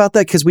little bit about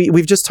that? Because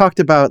we've just talked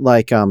about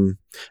like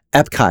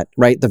Epcot,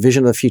 right? The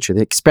vision of the future,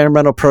 the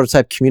experimental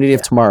prototype community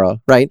of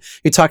tomorrow, right?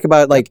 You talk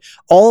about like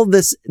all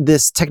this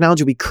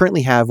technology we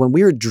currently have when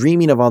we were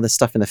dreaming of all this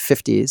stuff in the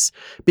 50s.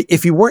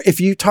 If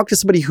you talk to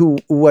somebody who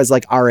was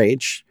like our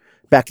age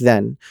back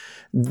then,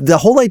 the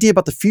whole idea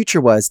about the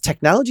future was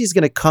technology is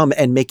going to come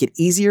and make it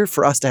easier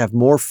for us to have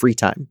more free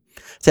time,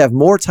 to have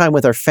more time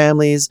with our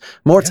families,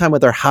 more time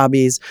with our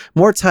hobbies,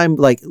 more time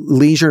like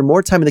leisure,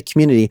 more time in the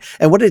community.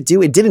 And what did it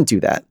do? It didn't do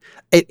that.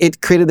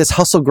 It created this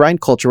hustle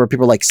grind culture where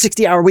people are like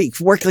 60-hour week,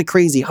 work like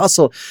crazy,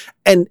 hustle.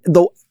 And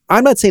though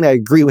I'm not saying I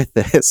agree with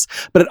this,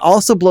 but it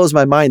also blows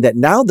my mind that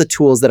now the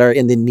tools that are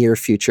in the near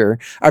future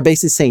are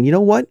basically saying, you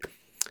know what?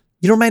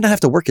 You might not have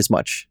to work as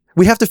much.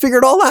 We have to figure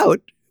it all out.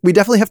 We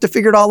definitely have to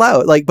figure it all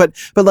out. Like, but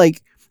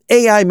like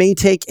AI may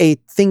take a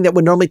thing that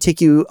would normally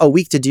take you a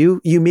week to do.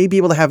 You may be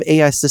able to have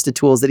AI assisted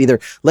tools that either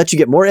let you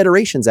get more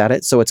iterations at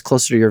it so it's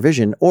closer to your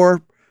vision,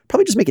 or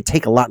probably just make it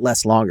take a lot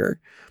less longer.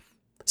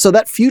 So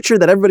that future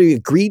that everybody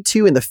agreed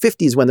to in the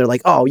 50s when they're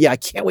like, oh yeah, I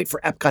can't wait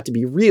for Epcot to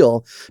be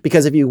real.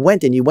 Because if you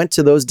went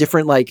to those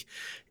different like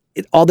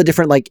all the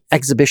different like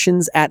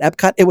exhibitions at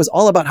Epcot, it was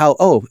all about how,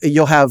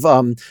 you'll have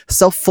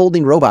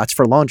self-folding robots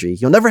for laundry.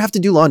 You'll never have to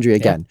do laundry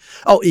again.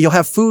 Yeah. Oh, you'll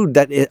have food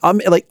that,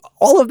 like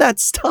all of that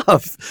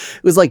stuff.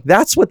 It was like,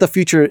 that's what the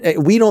future,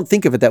 we don't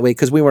think of it that way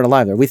because we weren't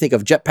alive there. We think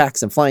of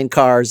jetpacks and flying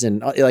cars and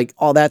like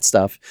all that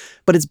stuff.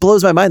 But it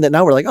blows my mind that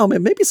now we're like, oh,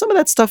 maybe some of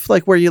that stuff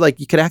like where you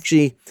could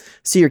actually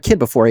see your kid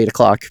before 8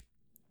 o'clock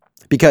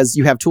because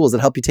you have tools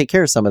that help you take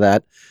care of some of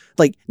that.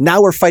 Like now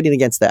we're fighting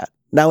against that.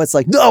 Now it's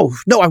like, no,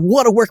 I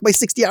want to work my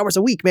 60 hours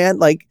a week, man.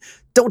 Like,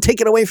 don't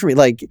take it away from me.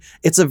 Like,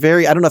 it's a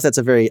very, I don't know if that's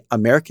a very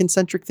American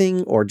centric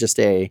thing or just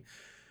the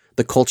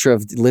culture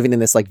of living in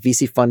this like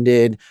VC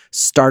funded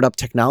startup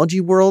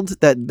technology world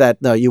that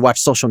you watch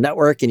Social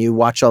Network and you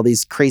watch all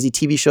these crazy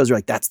TV shows. You're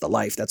like, that's the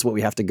life. That's what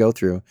we have to go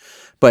through.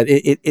 But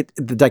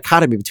the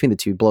dichotomy between the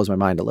two blows my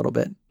mind a little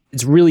bit.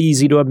 It's really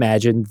easy to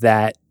imagine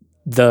that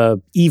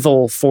the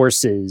evil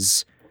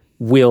forces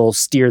will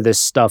steer this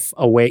stuff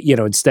away.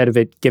 Instead of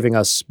it giving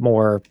us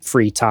more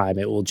free time,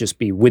 it will just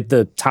be with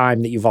the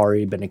time that you've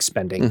already been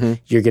expending,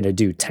 you're going to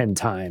do 10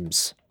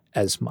 times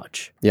as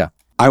much. Yeah.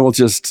 I will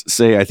just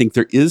say, I think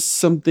there is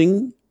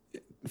something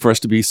for us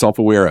to be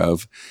self-aware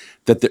of,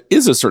 that there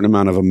is a certain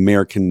amount of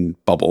American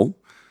bubble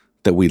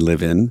that we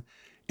live in.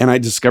 And I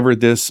discovered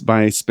this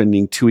by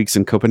spending 2 weeks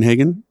in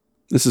Copenhagen.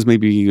 This is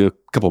maybe a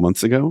couple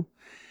months ago.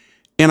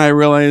 And I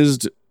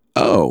realized,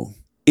 oh,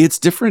 it's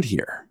different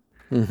here.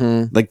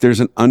 Like there's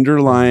an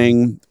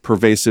underlying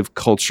pervasive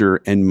culture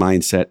and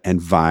mindset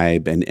and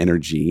vibe and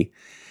energy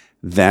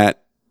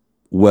that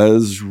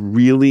was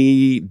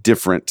really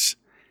different.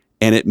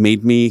 And it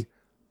made me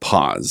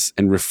pause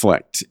and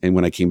reflect. And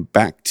when I came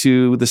back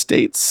to the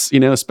States,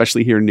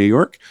 especially here in New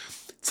York,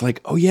 it's like,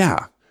 oh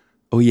yeah.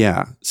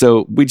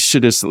 So we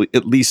should just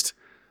at least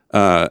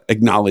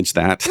acknowledge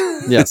that.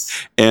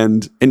 Yes.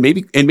 and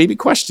maybe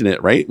question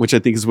it, right? Which I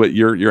think is what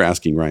you're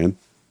asking, Ryan.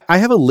 I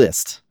have a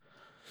list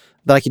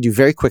that I could do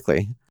very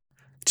quickly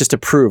just to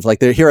prove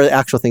like here are the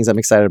actual things I'm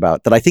excited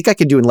about that I think I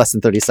could do in less than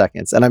 30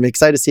 seconds. And I'm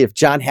excited to see if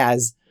John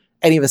has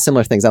any of the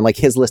similar things on like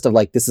his list of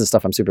like, this is the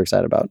stuff I'm super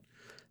excited about.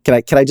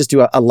 Can I just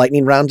do a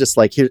lightning round? Just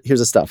like, here's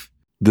the stuff.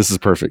 This is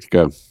perfect.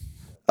 Go.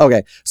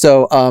 Okay.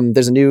 So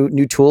there's a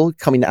new tool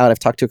coming out. I've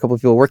talked to a couple of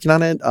people working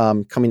on it,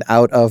 coming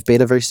out of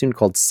beta very soon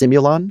called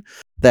Simulon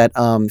that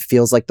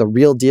feels like the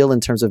real deal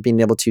in terms of being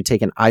able to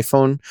take an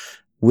iPhone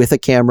with a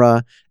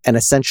camera and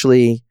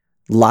essentially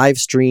live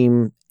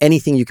stream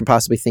anything you can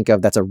possibly think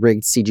of that's a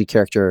rigged CG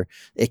character.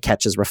 It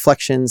catches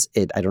reflections.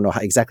 I don't know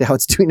exactly how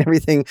it's doing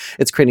everything.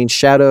 It's creating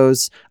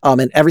shadows,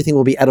 and everything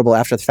will be edible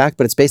after the fact,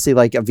 but it's basically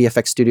like a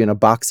VFX studio in a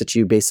box that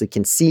you basically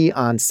can see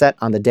on set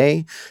on the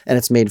day, and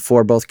it's made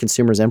for both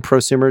consumers and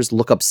prosumers.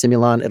 Look up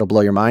Simulon. It'll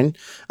blow your mind.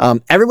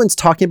 Everyone's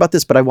talking about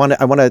this, but I want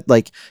to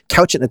like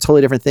couch it in a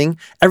totally different thing.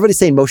 Everybody's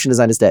saying motion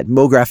design is dead.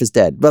 MoGraph is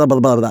dead. Blah, blah,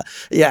 blah, blah, blah.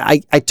 Yeah,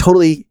 I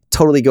totally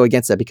go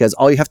against that because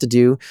all you have to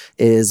do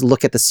is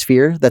look at the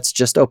Sphere that's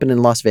just opened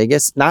in Las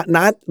Vegas. Not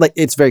like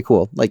it's very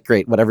cool, like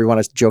great, whatever you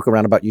want to joke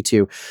around about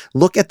U2.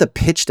 Look at the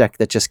pitch deck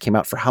that just came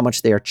out for how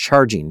much they are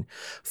charging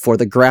for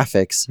the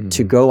graphics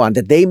to go on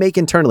that they make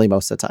internally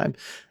most of the time.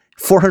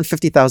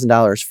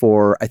 $450,000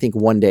 for, I think,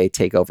 1 day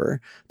takeover.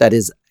 That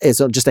is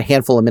just a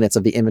handful of minutes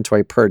of the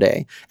inventory per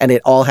day. And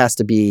it all has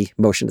to be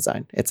motion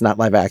design. It's not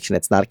live action.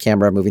 It's not a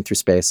camera moving through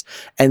space.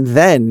 And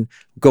then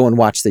go and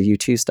watch the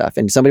U2 stuff.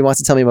 And somebody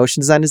wants to tell me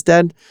motion design is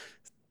dead?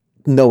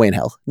 No way in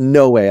hell.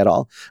 No way at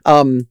all.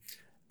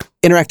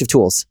 Interactive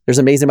tools. There's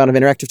an amazing amount of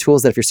interactive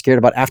tools that if you're scared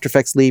about After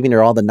Effects leaving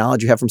or all the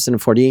knowledge you have from Cinema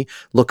 4D,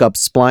 look up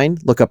Spline,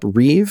 look up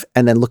Reeve,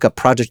 and then look up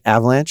Project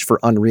Avalanche for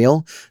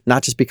Unreal.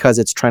 Not just because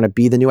it's trying to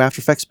be the new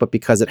After Effects, but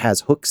because it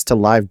has hooks to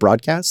live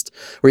broadcast,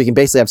 where you can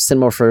basically have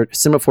Cinema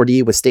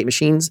 4D with state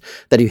machines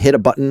that you hit a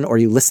button or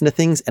you listen to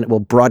things and it will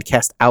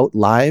broadcast out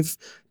live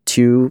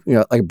to,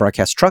 like a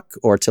broadcast truck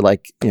or to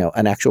like,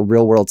 an actual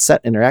real world set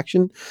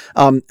interaction.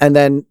 And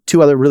then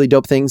two other really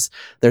dope things.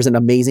 There's an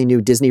amazing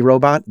new Disney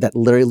robot that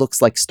literally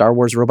looks like Star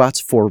Wars robots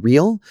for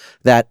real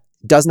that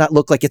does not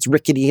look like it's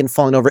rickety and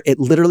falling over. It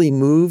literally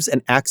moves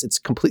and acts. It's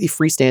completely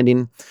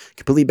freestanding,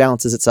 completely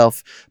balances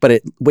itself, but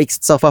it wakes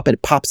itself up and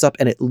it pops up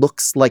and it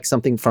looks like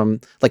something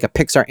from like a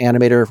Pixar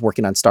animator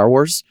working on Star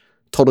Wars.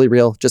 Totally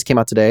real. Just came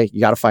out today.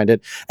 You got to find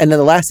it. And then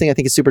the last thing I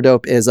think is super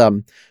dope is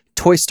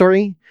Toy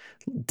Story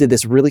did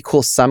this really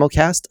cool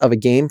simulcast of a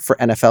game for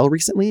NFL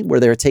recently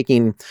where they were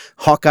taking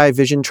Hawkeye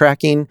vision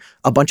tracking,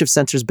 a bunch of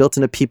sensors built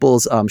into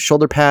people's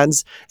shoulder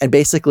pads, and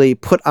basically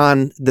put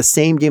on the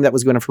same game that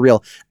was going on for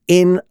real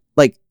in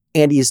like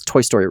Andy's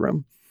Toy Story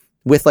room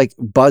with like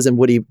Buzz and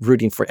Woody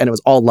rooting for it. And it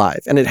was all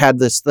live. And it had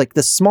this like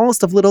the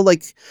smallest of little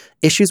like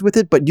issues with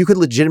it, but you could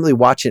legitimately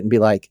watch it and be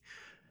like,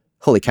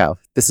 holy cow,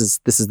 this is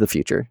the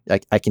future.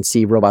 Like I can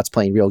see robots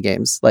playing real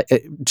games, like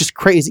just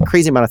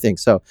crazy amount of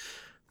things. So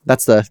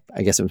that's I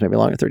guess it was maybe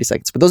longer than 30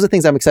 seconds, but those are the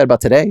things I'm excited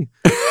about today.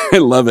 I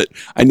love it.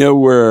 I know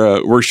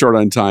we're short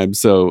on time,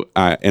 so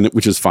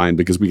which is fine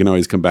because we can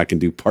always come back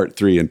and do part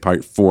 3 and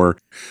part 4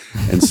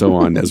 and so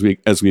on as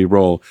we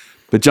roll.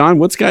 But John,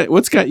 what's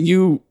got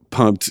you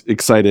pumped,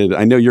 excited?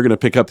 I know you're going to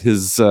pick up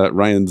his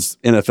Ryan's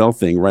NFL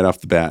thing right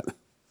off the bat.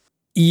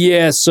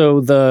 Yeah,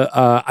 so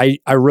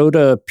I wrote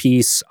a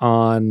piece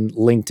on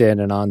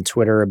LinkedIn and on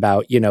Twitter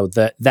about,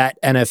 that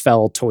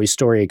NFL Toy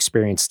Story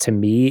experience to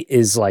me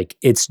is like,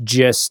 it's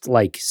just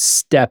like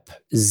step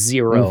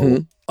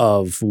 0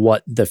 of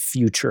what the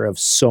future of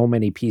so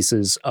many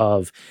pieces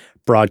of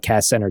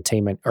broadcast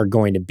entertainment are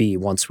going to be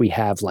once we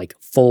have like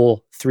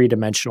full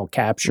three-dimensional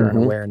capture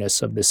and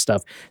awareness of this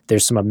stuff.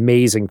 There's some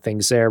amazing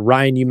things there.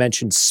 Ryan, you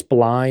mentioned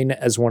Spline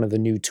as one of the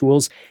new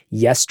tools.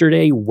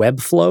 Yesterday,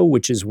 Webflow,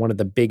 which is one of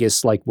the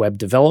biggest like web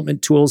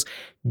development tools,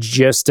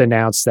 just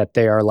announced that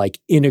they are like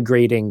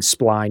integrating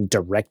Spline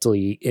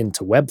directly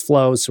into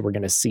Webflow. So we're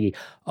going to see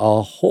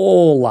a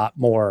whole lot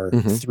more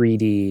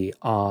 3D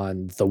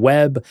on the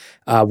web,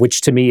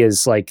 which to me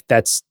is like,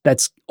 that's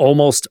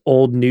almost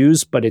old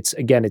news, but it's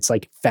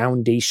like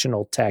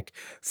foundational tech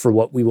for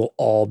what we will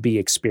all be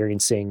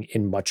experiencing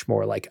in much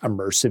more like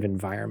immersive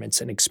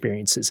environments and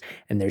experiences.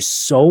 And there's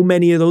so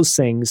many of those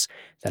things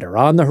that are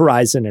on the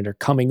horizon and are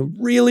coming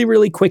really,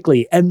 really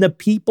quickly. And the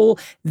people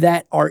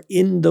that are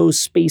in those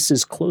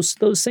spaces close to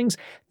those things,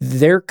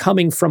 they're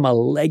coming from a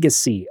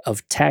legacy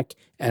of tech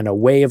and a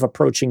way of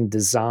approaching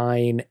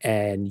design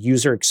and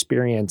user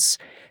experience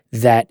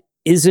that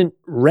isn't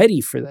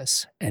ready for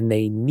this. And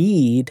they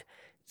need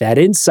that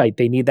insight.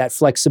 They need that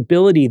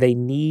flexibility. They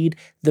need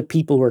the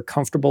people who are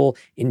comfortable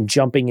in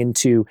jumping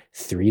into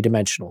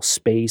three-dimensional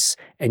space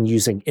and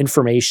using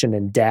information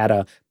and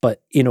data,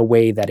 but in a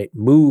way that it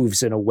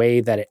moves, in a way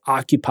that it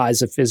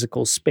occupies a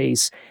physical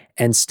space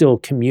and still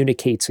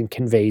communicates and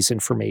conveys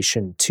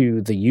information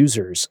to the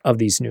users of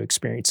these new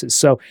experiences.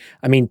 So,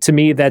 I mean, to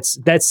me, that's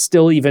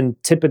still even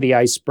tip of the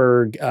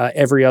iceberg.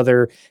 Every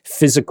other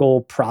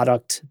physical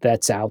product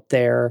that's out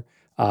there,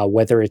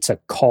 whether it's a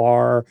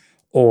car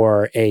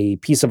or a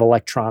piece of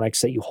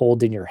electronics that you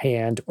hold in your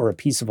hand, or a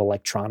piece of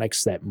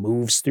electronics that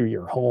moves through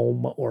your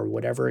home, or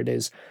whatever it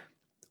is,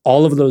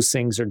 all of those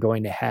things are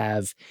going to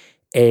have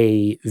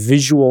a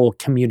visual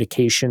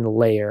communication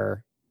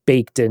layer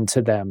baked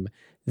into them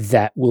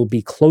that will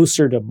be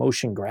closer to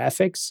motion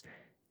graphics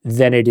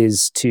than it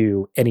is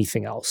to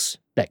anything else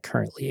that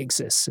currently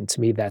exists. And to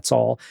me, that's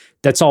all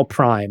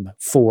prime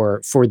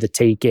for the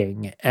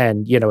taking.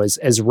 And, you know,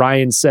 as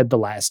Ryan said the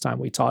last time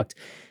we talked,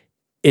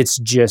 it's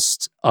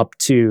just up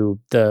to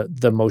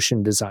the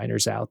motion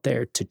designers out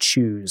there to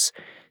choose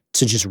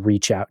to just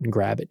reach out and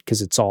grab it,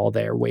 because it's all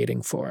there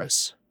waiting for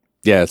us.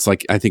 Yeah, it's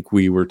like, I think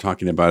we were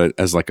talking about it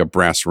as like a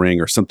brass ring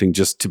or something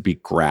just to be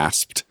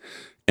grasped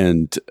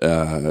and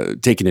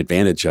taken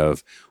advantage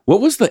of.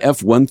 What was the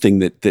F1 thing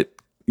that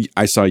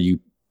I saw you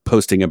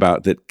posting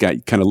about that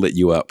kind of lit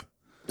you up?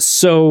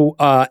 So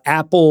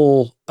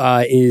Apple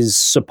is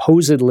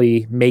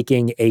supposedly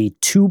making a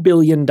 $2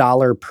 billion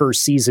per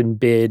season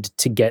bid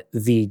to get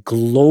the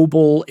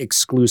global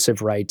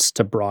exclusive rights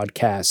to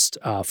broadcast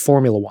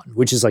Formula One,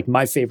 which is like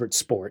my favorite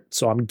sport.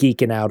 So I'm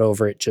geeking out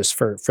over it just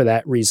for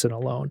that reason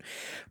alone.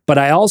 But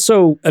I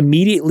also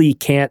immediately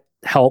can't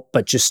help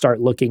but just start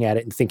looking at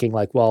it and thinking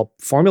like, well,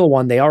 Formula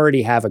One, they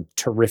already have a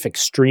terrific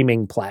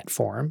streaming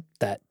platform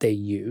that they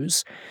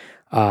use.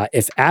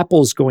 If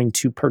Apple's going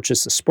to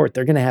purchase the sport,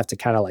 they're going to have to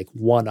kind of like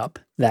one up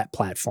that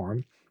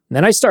platform. And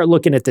then I start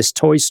looking at this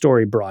Toy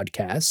Story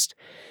broadcast,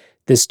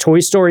 this Toy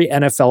Story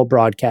NFL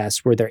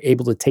broadcast, where they're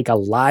able to take a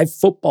live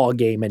football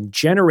game and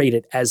generate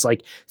it as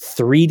like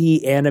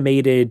 3D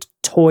animated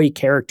toy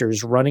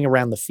characters running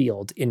around the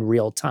field in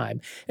real time.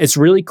 It's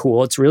really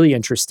cool. It's really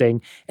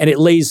interesting. And it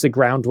lays the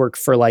groundwork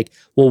for like,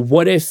 well,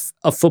 what if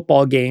a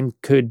football game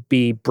could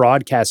be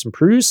broadcast and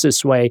produced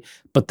this way,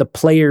 but the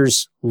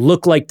players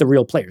look like the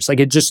real players? Like,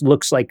 it just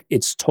looks like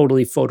it's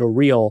totally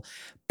photoreal,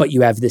 but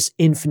you have this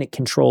infinite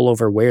control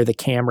over where the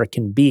camera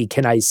can be.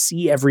 Can I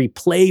see every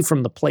play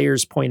from the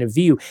player's point of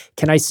view?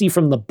 Can I see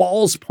from the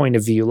ball's point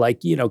of view?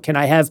 Like, you know, can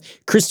I have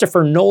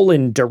Christopher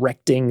Nolan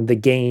directing the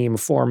game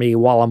for me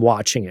while I'm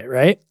watching it,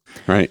 right?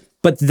 Right.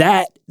 But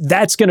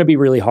that's going to be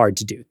really hard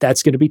to do.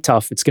 That's going to be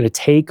tough. It's going to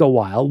take a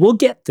while. We'll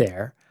get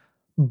there,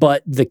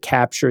 but the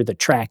capture, the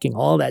tracking,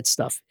 all that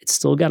stuff, it's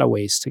still got a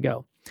ways to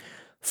go.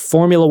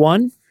 Formula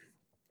One,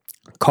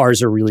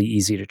 cars are really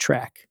easy to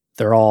track.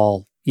 They're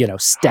all, you know,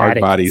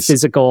 static,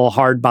 physical,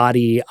 hard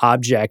body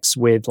objects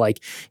with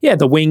like, yeah,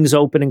 the wings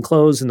open and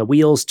close and the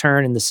wheels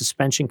turn and the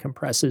suspension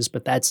compresses.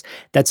 But that's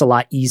a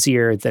lot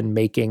easier than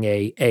making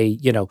a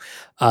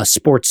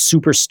sports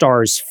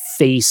superstar's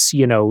face,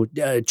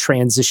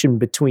 transition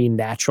between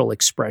natural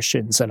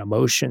expressions and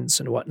emotions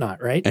and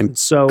whatnot, right? And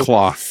so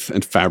cloth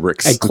and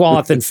fabrics. And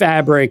cloth and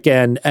fabric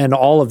and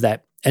all of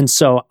that. And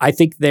so I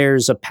think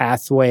there's a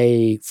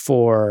pathway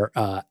for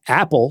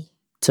Apple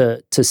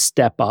to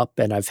step up.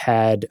 And I've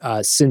had,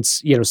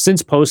 since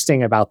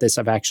posting about this,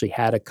 I've actually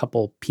had a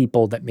couple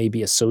people that may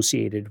be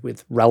associated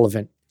with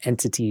relevant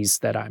entities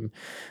that I'm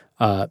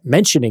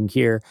mentioning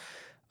here.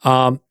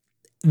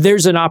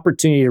 There's an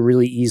opportunity to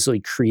really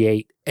easily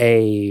create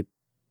a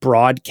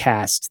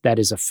broadcast that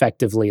is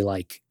effectively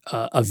like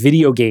a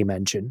video game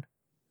engine.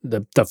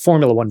 The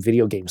Formula One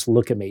video games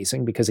look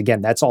amazing because,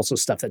 again, that's also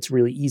stuff that's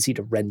really easy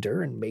to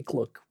render and make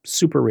look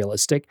super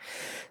realistic.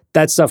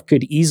 That stuff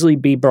could easily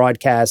be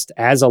broadcast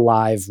as a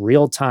live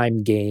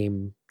real-time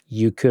game.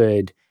 You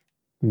could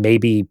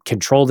maybe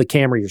control the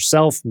camera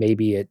yourself.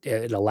 Maybe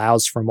it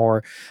allows for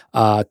more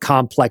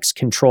complex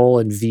control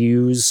and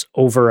views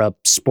over a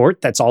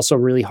sport that's also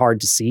really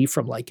hard to see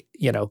from like,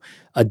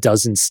 a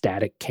dozen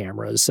static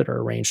cameras that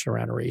are arranged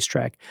around a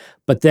racetrack.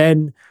 But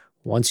then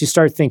once you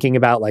start thinking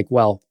about like,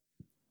 well,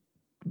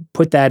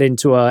 put that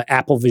into a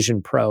Apple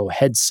Vision Pro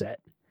headset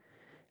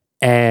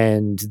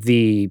and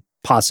the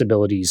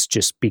possibilities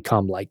just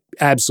become like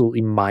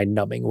absolutely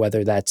mind-numbing,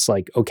 whether that's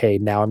like, okay,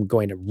 now I'm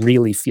going to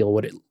really feel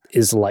what it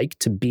is like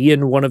to be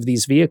in one of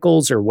these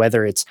vehicles, or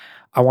whether it's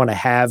I want to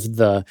have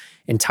the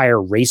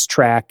entire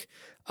racetrack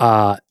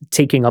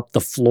taking up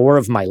the floor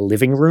of my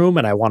living room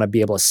and I want to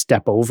be able to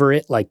step over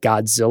it like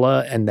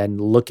Godzilla and then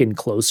look in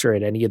closer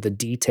at any of the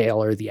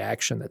detail or the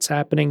action that's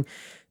happening.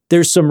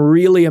 There's some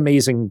really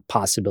amazing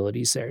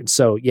possibilities there. And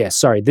so, yeah,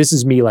 sorry, this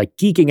is me like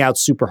geeking out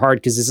super hard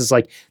because this is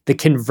like the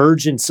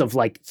convergence of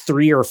like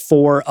 3 or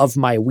 4 of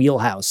my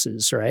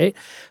wheelhouses, right?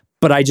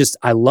 But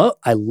I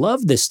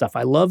love this stuff.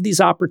 I love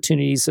these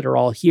opportunities that are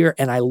all here.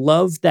 And I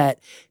love that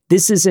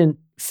this isn't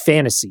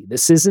fantasy.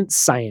 This isn't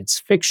science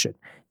fiction.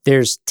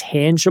 There's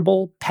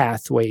tangible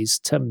pathways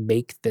to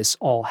make this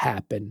all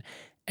happen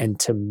and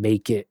to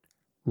make it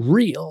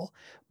real.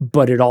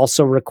 But it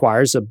also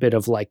requires a bit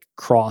of like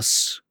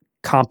cross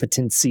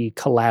competency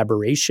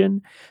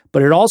collaboration,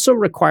 but it also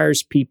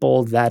requires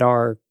people that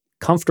are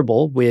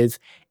comfortable with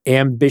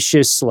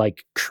ambitious,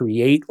 like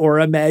create or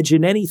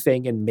imagine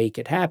anything and make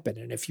it happen.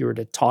 And if you were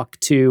to talk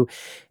to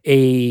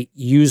a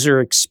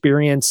user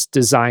experience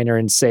designer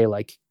and say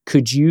like,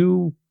 could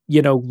you,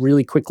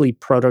 really quickly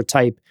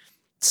prototype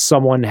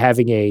someone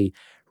having a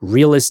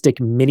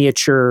realistic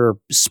miniature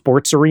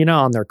sports arena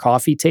on their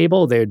coffee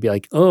table, they would be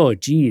like, oh,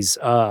 geez,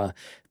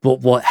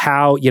 but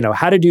how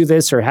to do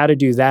this or how to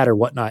do that or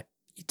whatnot.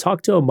 You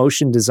talk to a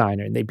motion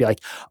designer and they'd be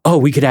like, oh,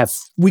 we could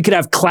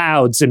have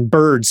clouds and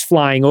birds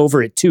flying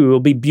over it too. It'll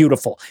be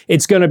beautiful.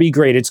 It's going to be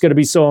great. It's going to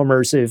be so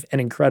immersive and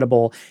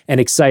incredible and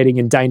exciting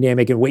and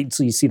dynamic. And wait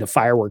until you see the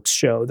fireworks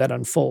show that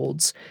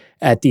unfolds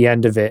at the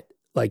end of it.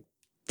 Like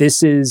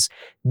this is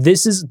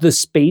the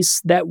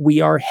space that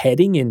we are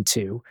heading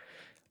into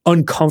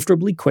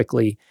uncomfortably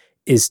quickly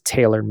is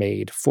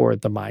tailor-made for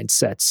the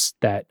mindsets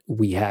that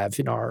we have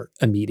in our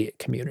immediate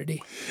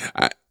community.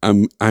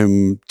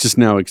 I'm just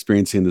now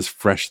experiencing this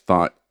fresh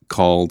thought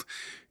called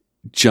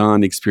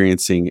John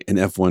experiencing an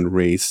F1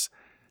 race,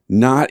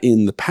 not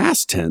in the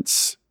past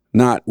tense,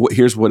 not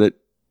here's what it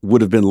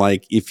would have been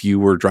like if you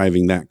were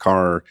driving that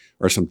car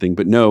or something,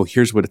 but no,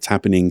 here's what it's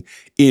happening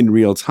in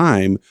real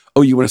time.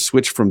 Oh, you want to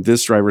switch from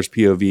this driver's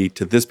POV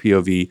to this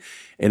POV,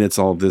 and it's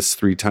all this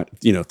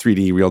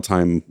 3D real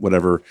time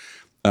whatever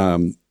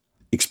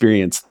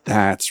experience.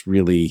 That's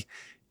really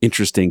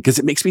interesting because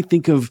it makes me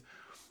think of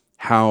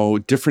how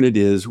different it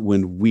is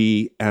when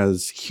we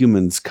as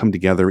humans come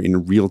together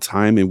in real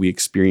time and we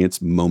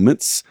experience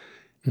moments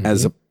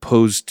as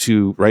opposed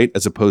to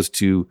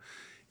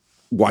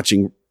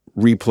watching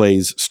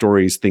replays,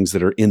 stories, things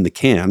that are in the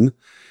can.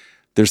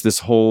 There's this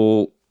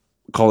whole,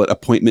 call it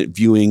appointment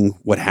viewing,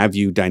 what have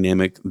you,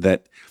 dynamic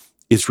that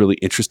is really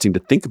interesting to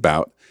think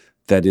about,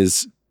 that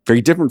is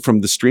very different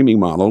from the streaming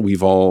model.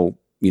 We've all,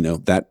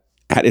 that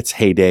had its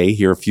heyday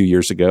here a few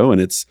years ago, and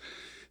it's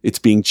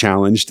being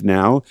challenged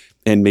now.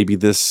 And maybe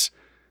this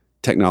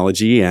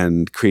technology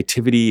and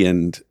creativity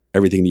and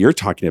everything that you're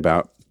talking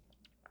about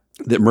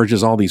that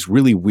merges all these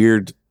really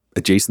weird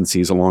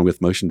adjacencies along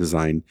with motion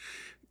design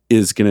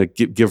is going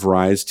to give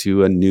rise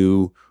to a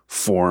new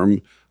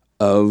form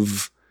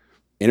of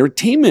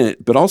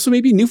entertainment, but also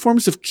maybe new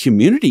forms of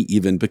community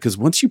even, because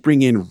once you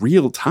bring in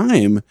real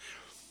time,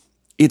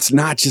 it's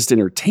not just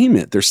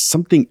entertainment. There's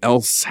something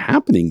else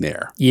happening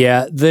there.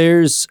 Yeah,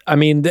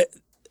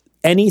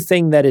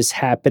 anything that is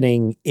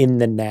happening in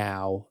the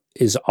now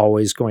is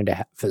always going to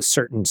have a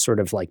certain sort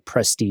of like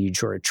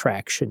prestige or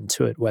attraction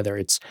to it, whether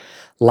it's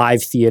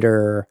live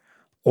theater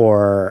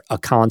or a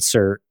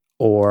concert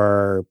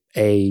or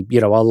a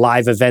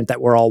live event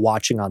that we're all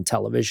watching on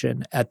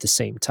television at the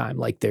same time.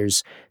 Like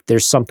there's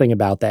something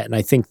about that. And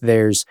I think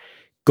there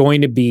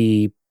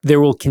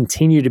will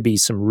continue to be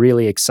some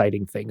really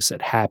exciting things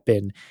that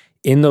happen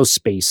in those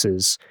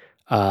spaces,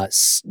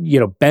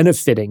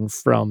 benefiting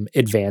from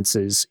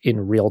advances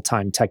in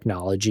real-time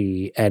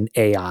technology and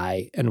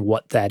AI and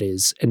what that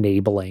is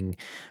enabling.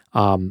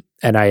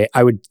 And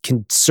I would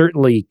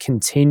certainly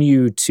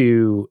continue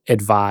to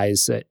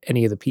advise that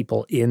any of the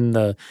people in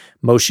the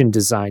motion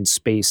design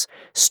space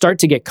start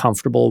to get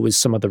comfortable with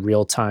some of the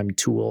real-time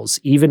tools,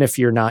 even if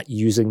you're not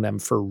using them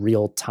for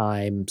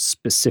real-time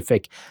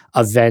specific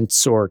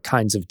events or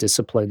kinds of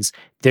disciplines.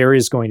 There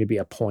is going to be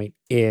a point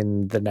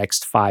in the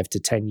next 5 to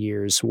 10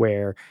 years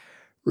where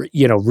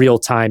real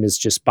time is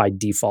just by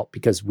default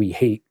because we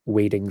hate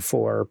waiting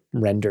for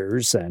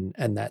renders and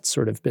that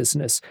sort of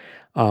business.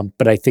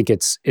 But I think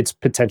it's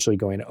potentially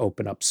going to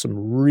open up some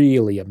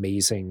really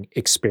amazing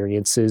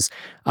experiences,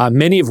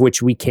 many of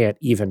which we can't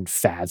even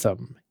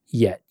fathom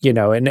yet,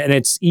 and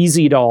it's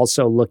easy to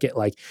also look at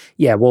like,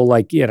 yeah, well,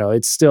 like,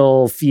 it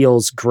still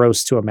feels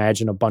gross to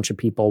imagine a bunch of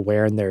people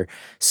wearing their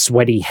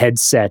sweaty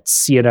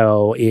headsets,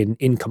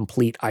 in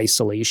complete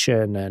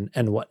isolation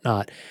and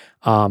whatnot.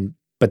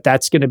 But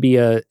that's going to be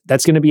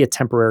a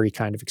temporary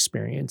kind of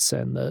experience,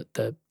 and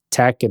the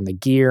tech and the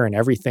gear and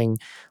everything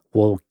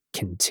will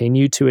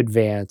continue to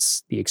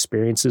advance. The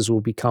experiences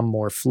will become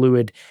more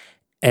fluid,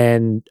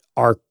 and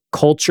our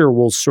culture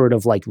will sort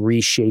of like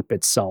reshape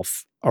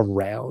itself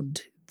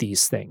around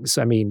these things.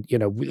 I mean,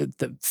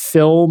 the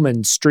film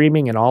and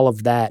streaming and all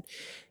of that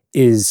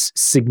is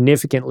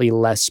significantly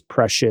less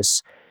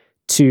precious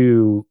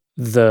to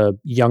the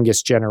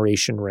youngest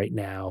generation right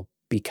now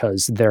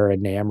because they're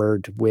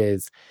enamored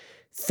with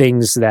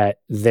things that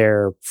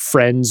their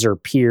friends or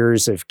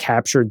peers have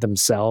captured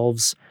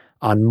themselves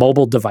on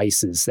mobile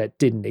devices that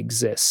didn't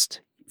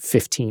exist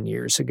 15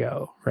 years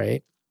ago,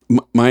 right?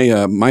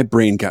 My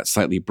brain got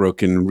slightly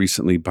broken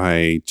recently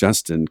by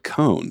Justin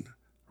Cohn,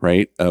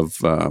 right, of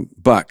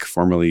Buck,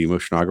 formerly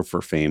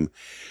Motionographer fame,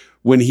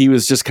 when he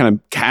was just kind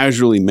of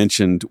casually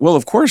mentioned, well,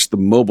 of course, the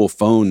mobile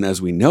phone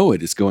as we know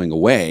it is going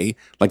away.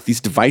 Like, these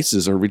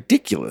devices are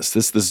ridiculous.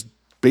 This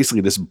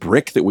basically this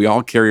brick that we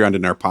all carry around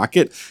in our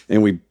pocket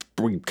and we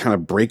kind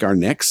of break our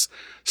necks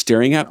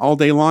staring at all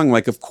day long.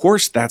 Like, of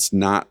course, that's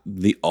not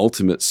the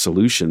ultimate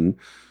solution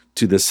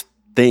to this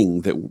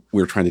thing that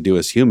we're trying to do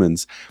as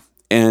humans.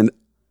 And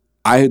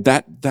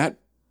that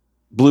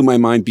blew my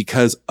mind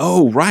because,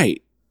 oh,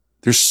 right,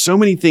 there's so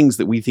many things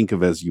that we think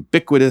of as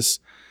ubiquitous,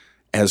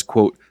 as,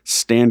 quote,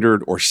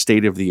 standard or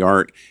state of the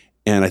art.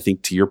 And I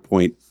think to your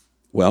point,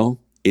 well,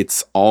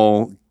 it's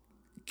all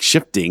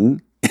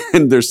shifting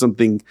and there's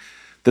something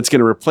that's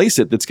going to replace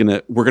it.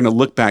 We're going to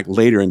look back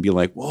later and be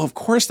like, well, of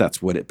course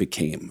that's what it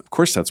became. Of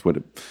course that's what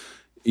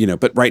it,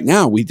 but right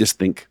now we just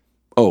think,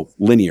 oh,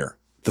 linear.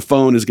 The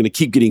phone is going to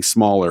keep getting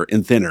smaller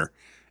and thinner.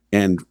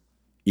 And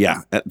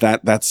yeah,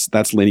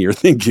 that's linear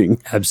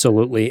thinking.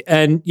 Absolutely.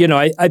 And,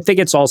 I think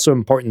it's also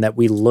important that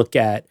we look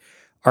at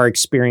our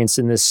experience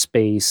in this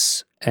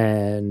space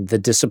and the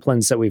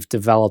disciplines that we've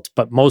developed,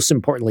 but most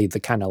importantly, the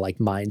kind of like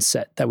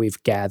mindset that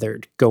we've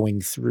gathered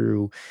going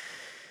through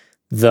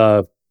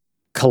the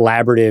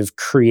collaborative,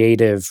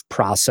 creative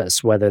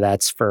process, whether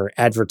that's for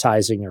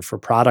advertising or for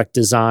product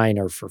design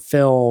or for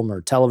film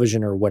or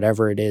television or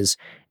whatever it is,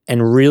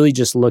 and really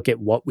just look at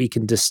what we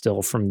can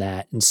distill from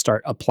that and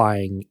start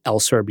applying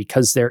elsewhere,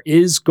 because there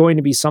is going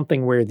to be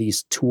something where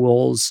these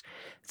tools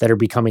that are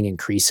becoming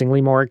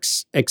increasingly more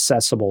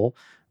accessible,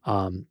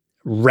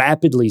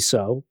 rapidly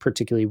so,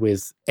 particularly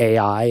with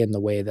AI and the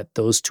way that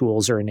those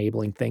tools are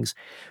enabling things,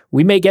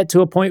 we may get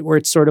to a point where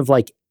it's sort of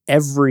like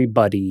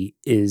everybody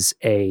is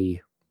a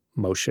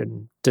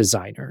motion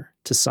designer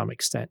to some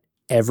extent.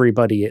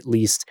 Everybody at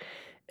least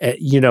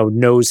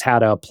knows how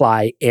to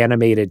apply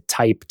animated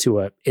type to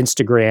a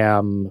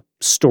Instagram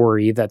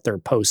story that they're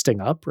posting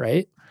up,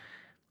 right?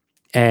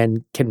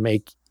 And can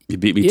make you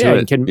beat me to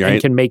it,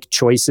 and can make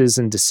choices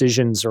and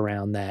decisions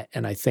around that.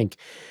 And I think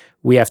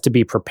we have to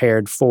be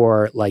prepared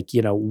for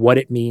what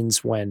it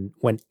means when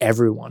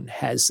everyone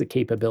has the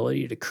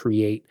capability to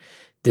create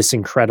this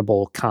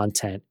incredible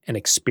content and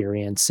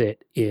experience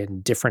it in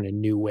different and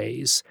new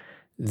ways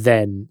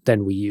than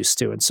we used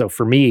to. And so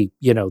for me,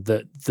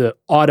 the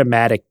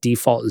automatic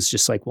default is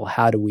just like, well,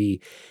 how do we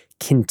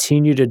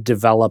continue to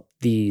develop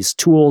these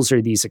tools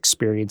or these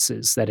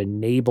experiences that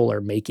enable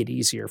or make it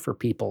easier for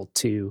people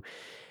to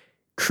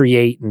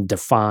create and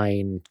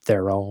define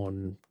their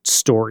own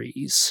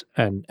stories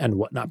and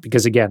whatnot?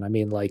 Because again, I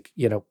mean,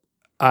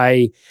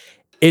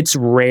 it's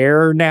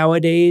rare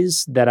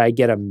nowadays that I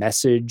get a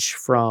message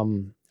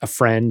from a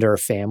friend or a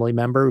family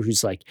member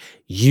who's like,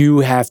 you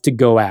have to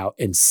go out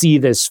and see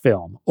this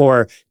film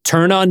or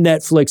turn on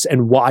Netflix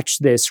and watch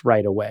this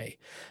right away.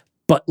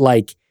 But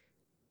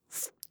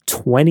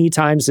 20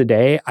 times a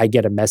day, I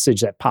get a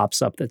message that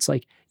pops up that's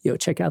like, yo,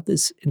 check out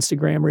this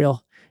Instagram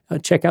reel.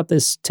 Check out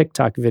this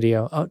TikTok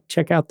video. Oh,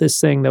 check out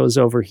this thing that was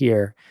over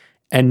here.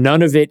 And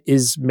none of it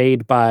is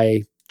made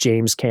by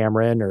James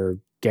Cameron or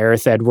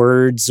Gareth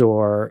Edwards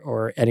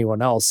or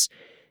anyone else.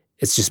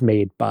 It's just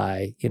made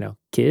by,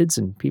 kids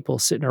and people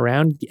sitting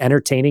around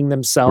entertaining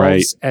themselves.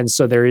 Right. And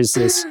so there is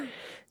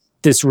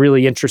this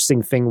really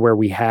interesting thing where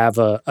we have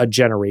a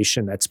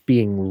generation that's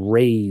being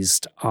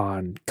raised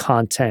on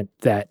content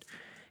that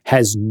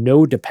has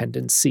no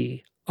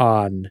dependency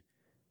on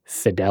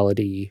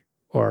fidelity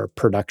or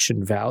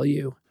production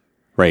value.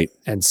 Right.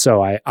 And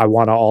so I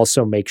want to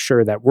also make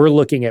sure that we're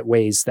looking at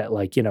ways that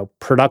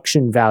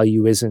production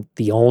value isn't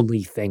the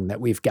only thing that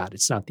we've got.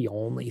 It's not the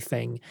only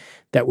thing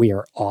that we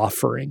are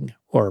offering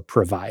or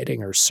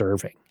providing or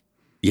serving.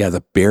 Yeah,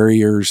 the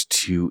barriers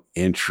to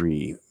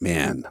entry,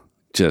 man,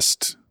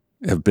 just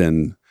have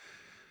been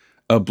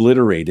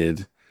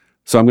obliterated.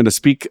 So I'm going to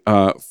speak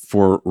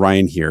for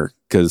Ryan here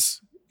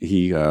because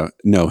he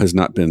has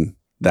not been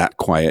that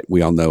quiet.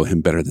 We all know him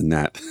better than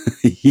that.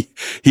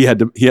 he had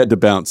to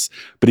bounce,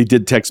 but he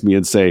did text me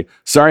and say,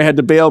 sorry, I had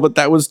to bail, but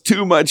that was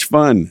too much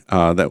fun.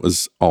 That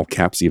was all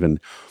caps even.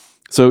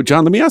 So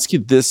John, let me ask you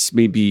this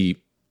maybe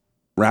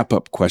wrap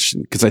up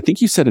question, because I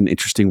think you said an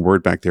interesting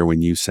word back there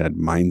when you said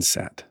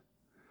mindset,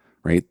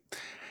 right?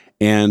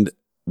 And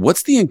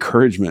what's the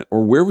encouragement,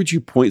 or where would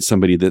you point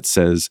somebody that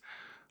says,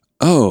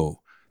 oh,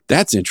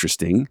 that's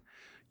interesting.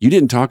 You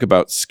didn't talk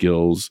about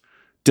skills,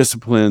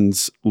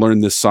 disciplines,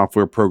 learn this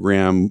software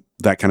program,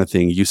 that kind of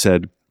thing. You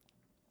said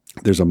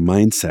there's a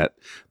mindset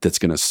that's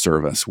going to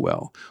serve us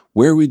well.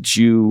 Where would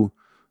you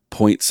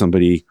point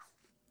somebody?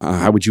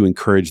 How would you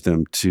encourage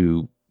them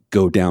to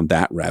go down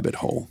that rabbit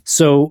hole?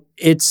 So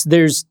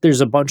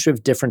there's a bunch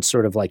of different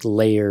sort of like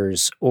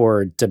layers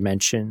or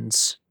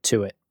dimensions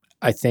to it.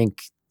 I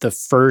think the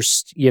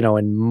first,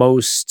 and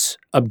most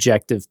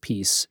objective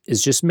piece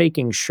is just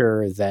making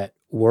sure that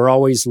we're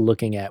always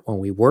looking at, when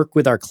we work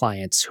with our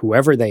clients,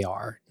 whoever they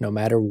are, no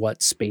matter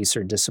what space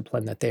or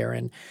discipline that they are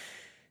in,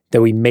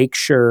 that we make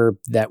sure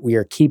that we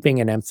are keeping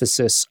an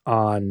emphasis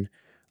on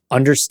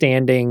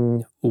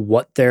understanding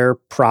what their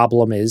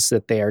problem is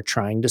that they are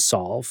trying to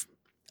solve,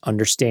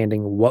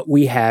 understanding what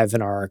we have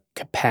in our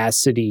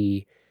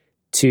capacity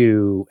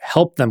to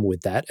help them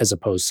with that, as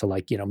opposed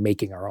to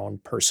making our own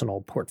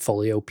personal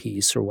portfolio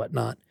piece or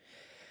whatnot,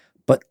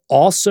 but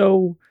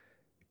also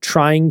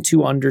trying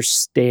to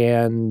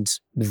understand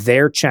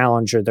their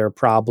challenge or their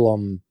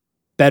problem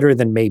better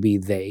than maybe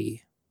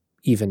they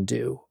even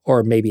do,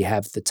 or maybe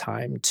have the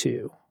time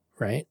to,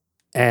 right?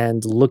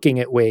 And looking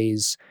at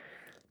ways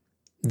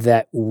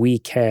that we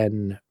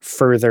can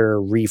further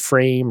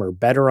reframe or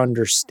better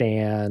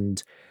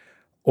understand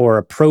or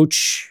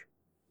approach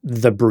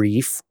the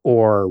brief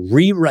or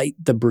rewrite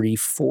the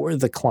brief for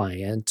the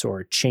client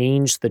or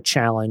change the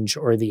challenge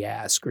or the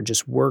ask, or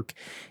just work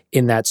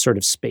in that sort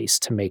of space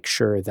to make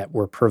sure that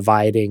we're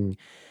providing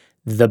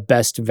the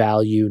best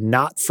value,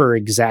 not for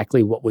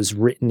exactly what was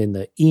written in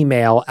the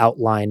email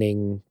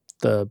outlining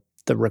the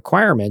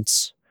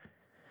requirements,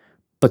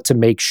 but to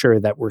make sure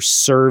that we're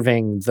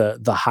serving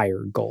the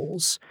higher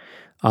goals.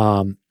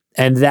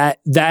 And that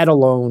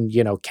alone,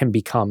 can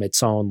become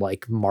its own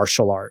like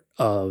martial art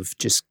of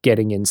just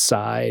getting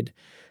inside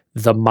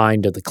the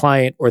mind of the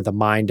client or the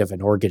mind of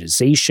an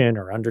organization,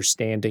 or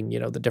understanding,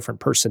 the different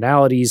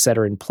personalities that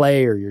are in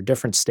play or your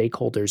different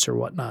stakeholders or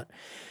whatnot.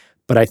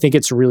 But I think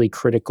it's really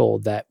critical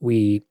that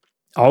we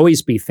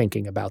always be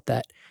thinking about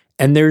that.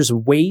 And there's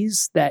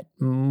ways that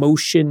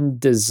motion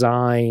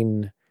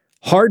design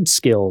hard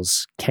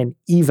skills can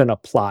even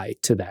apply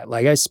to that.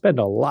 Like, I spend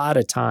a lot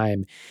of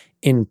time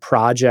in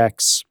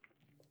projects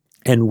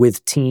and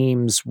with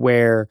teams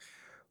where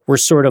we're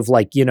sort of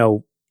like,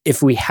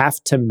 if we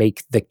have to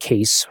make the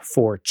case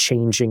for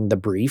changing the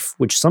brief,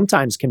 which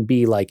sometimes can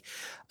be like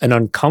an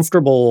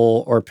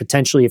uncomfortable, or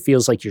potentially it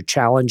feels like you're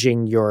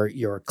challenging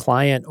your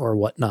client or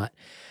whatnot.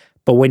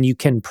 But when you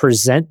can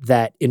present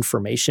that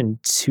information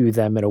to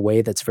them in a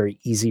way that's very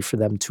easy for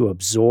them to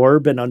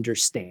absorb and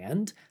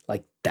understand,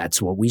 like,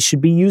 that's what we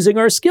should be using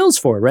our skills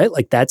for, right?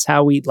 Like, that's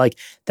how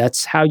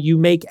you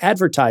make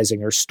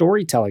advertising or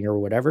storytelling or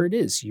whatever it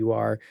is. You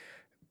are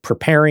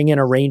preparing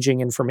and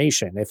arranging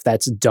information. If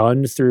that's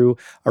done through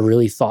a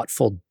really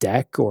thoughtful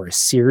deck or a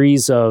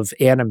series of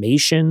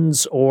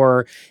animations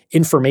or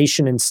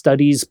information and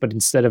studies, but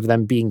instead of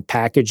them being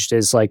packaged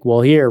as like, well,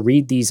 here,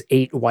 read these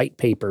 8 white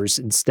papers,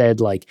 instead,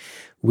 like,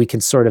 we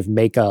can sort of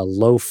make a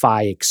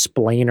lo-fi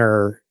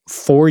explainer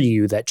for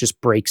you that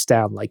just breaks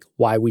down like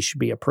why we should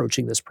be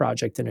approaching this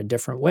project in a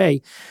different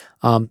way.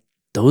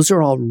 Those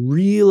are all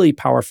really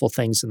powerful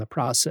things in the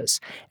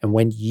process. And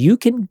when you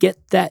can get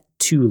that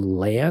to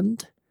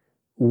land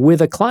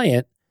with a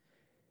client,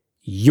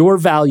 your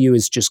value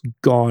is just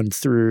gone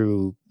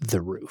through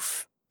the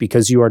roof,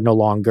 because you are no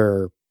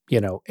longer,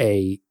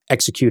 a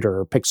executor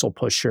or pixel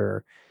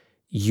pusher.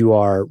 You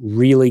are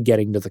really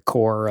getting to the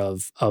core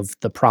of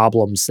the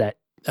problems that,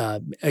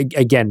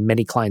 again,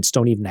 many clients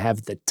don't even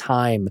have the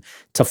time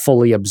to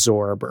fully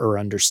absorb or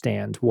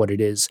understand what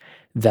it is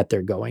that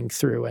they're going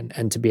through,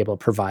 and to be able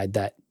to provide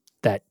that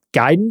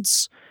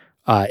guidance.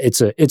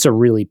 It's a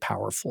really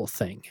powerful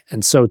thing.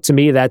 And so to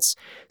me, that's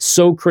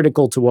so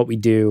critical to what we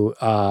do.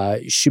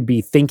 Should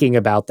be thinking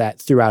about that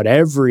throughout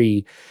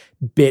every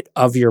bit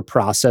of your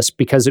process,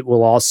 because it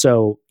will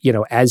also,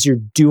 as you're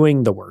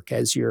doing the work,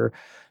 as you're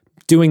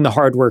doing the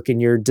hard work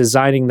and you're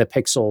designing the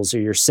pixels or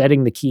you're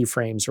setting the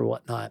keyframes or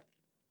whatnot,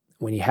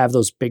 when you have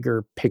those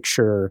bigger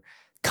picture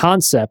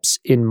concepts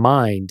in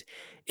mind,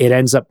 it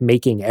ends up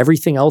making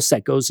everything else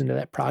that goes into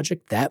that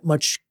project that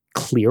much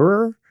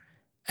clearer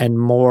and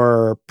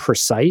more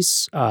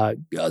precise.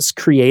 Us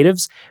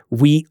creatives,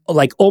 we,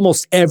 like,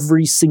 almost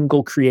every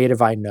single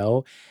creative I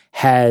know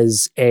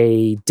has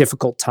a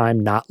difficult time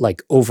not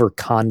like over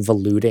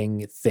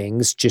convoluting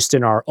things just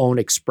in our own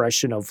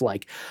expression of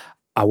like,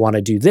 I want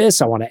to do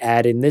this, I want to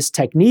add in this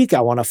technique,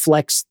 I want to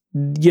flex,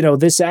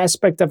 this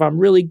aspect of, I'm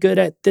really good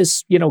at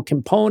this,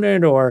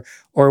 component or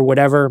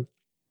whatever.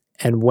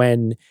 And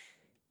when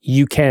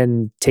you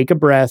can take a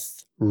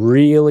breath,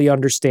 really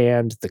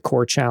understand the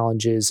core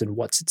challenges and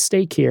what's at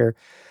stake here,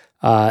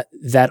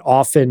 that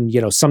often,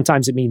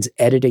 sometimes it means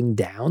editing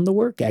down the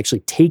work,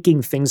 actually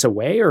taking things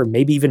away, or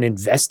maybe even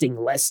investing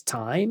less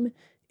time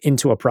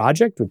into a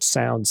project, which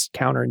sounds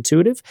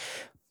counterintuitive.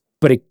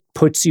 but it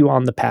puts you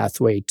on the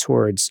pathway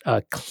towards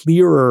a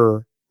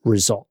clearer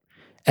result.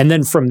 And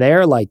then from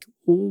there, like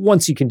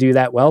once you can do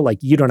that well,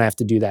 like you don't have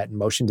to do that in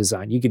motion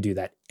design. You could do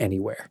that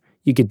anywhere.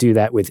 You could do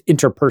that with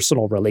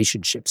interpersonal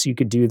relationships. You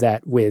could do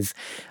that with,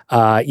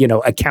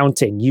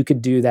 accounting. You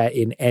could do that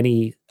in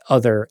any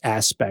other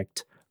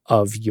aspect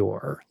of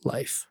your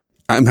life.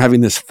 I'm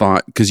having this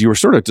thought because you were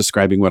sort of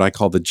describing what I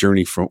call the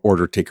journey from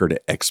order taker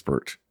to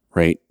expert,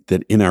 right?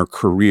 That in our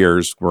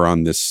careers, we're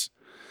on this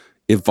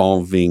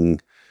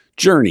evolving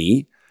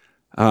journey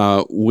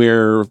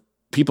where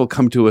people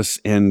come to us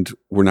and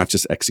we're not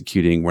just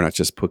executing, we're not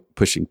just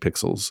pushing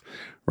pixels,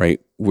 right?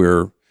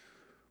 We're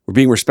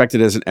being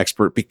respected as an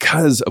expert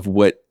because of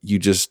what you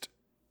just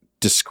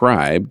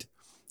described.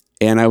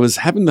 And I was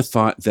having the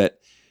thought that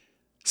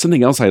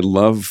something else I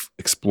love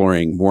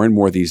exploring more and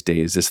more these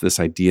days is this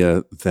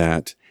idea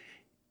that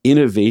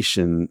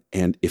innovation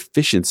and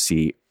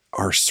efficiency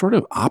are sort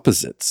of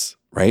opposites,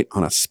 right?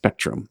 On a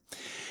spectrum.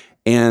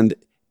 And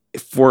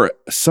for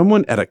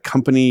someone at a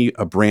company,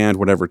 a brand,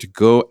 whatever, to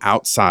go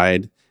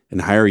outside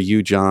and hire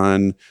you,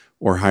 John,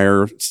 or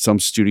hire some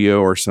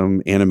studio or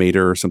some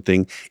animator or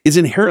something is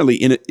inherently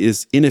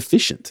is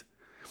inefficient,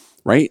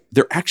 right?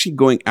 They're actually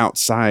going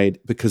outside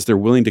because they're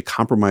willing to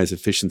compromise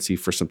efficiency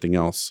for something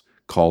else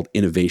called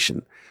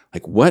innovation.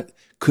 Like, what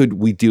could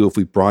we do if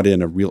we brought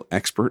in a real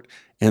expert?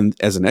 And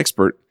as an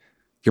expert,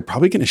 you're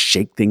probably going to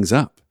shake things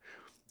up.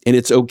 And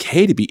it's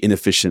okay to be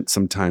inefficient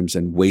sometimes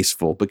and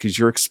wasteful because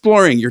you're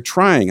exploring, you're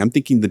trying. I'm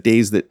thinking the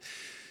days that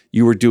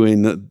you were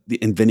doing the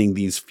inventing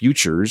these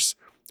futures,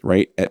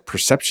 right, at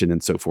Perception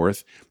and so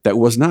forth, that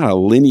was not a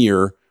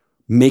linear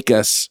make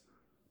us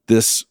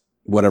this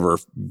whatever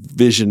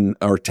vision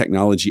or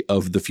technology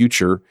of the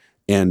future.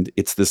 And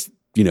it's this,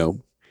 here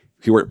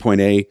we're at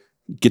point A,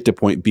 get to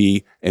point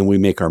B, and we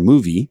make our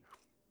movie.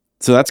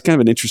 So that's kind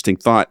of an interesting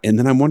thought. And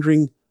then I'm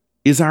wondering,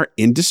 is our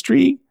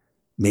industry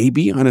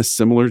maybe on a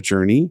similar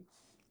journey?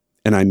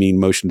 And I mean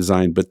motion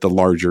design, but the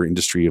larger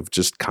industry of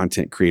just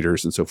content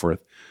creators and so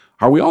forth.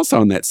 Are we also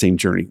on that same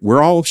journey?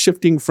 We're all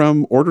shifting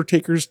from order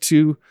takers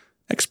to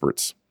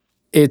experts.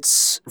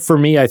 It's, for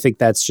me, I think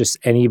that's just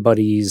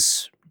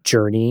anybody's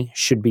journey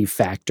should be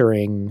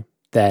factoring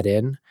that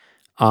in.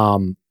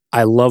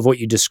 I love what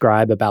you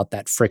describe about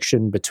that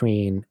friction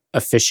between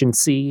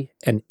efficiency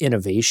and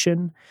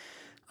innovation.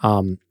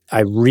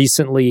 I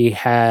recently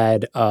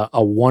had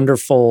a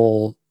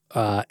wonderful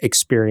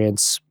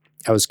experience.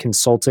 I was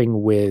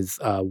consulting with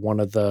one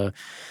of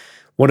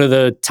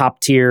the top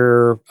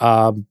tier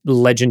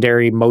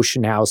legendary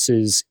motion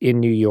houses in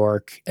New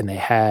York, and they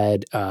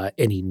had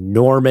an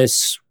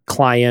enormous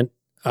client,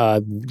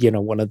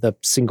 one of the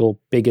single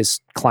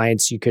biggest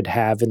clients you could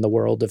have in the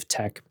world of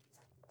tech.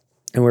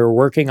 And we were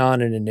working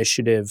on an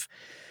initiative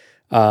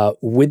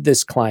with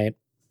this client.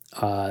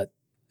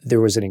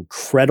 There was an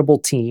incredible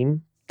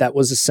team that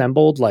was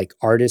assembled, like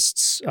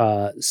artists,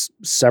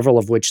 several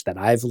of which that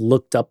I've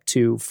looked up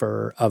to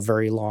for a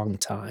very long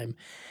time.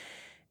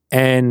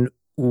 And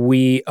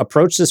we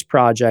approached this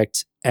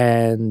project,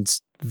 and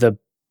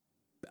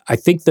I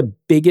think the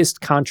biggest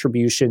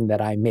contribution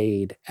that I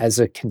made as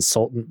a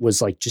consultant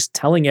was like just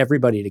telling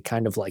everybody to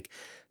kind of like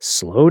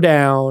slow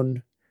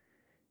down,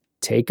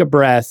 take a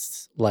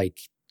breath, like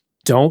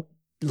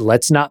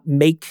let's not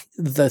make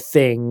the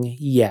thing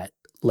yet.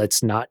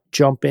 Let's not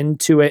jump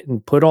into it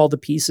and put all the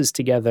pieces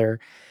together.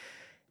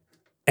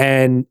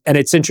 And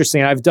it's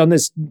interesting. I've done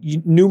this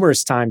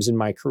numerous times in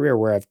my career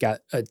where I've got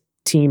a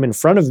team in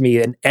front of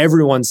me and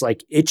everyone's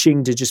like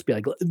itching to just be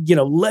like,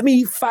 let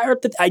me fire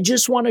up I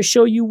just want to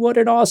show you what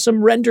an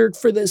awesome render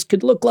for this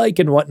could look like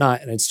and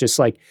whatnot. And it's just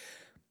like,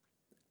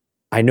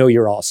 I know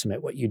you're awesome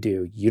at what you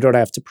do. You don't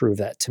have to prove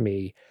that to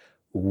me.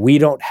 We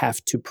don't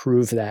have to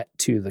prove that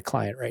to the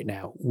client right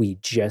now. We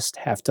just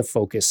have to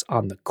focus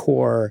on the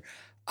core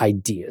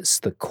ideas,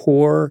 the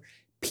core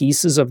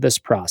pieces of this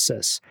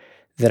process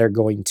that are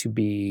going to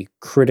be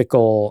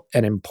critical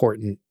and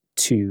important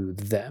to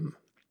them.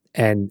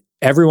 And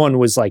everyone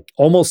was like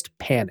almost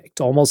panicked,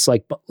 almost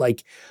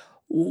like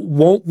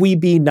won't we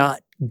be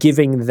not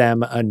giving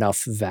them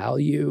enough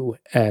value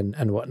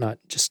and whatnot?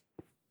 Just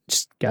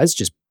guys,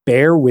 just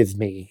bear with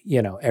me.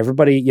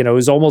 Everybody, it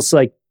was almost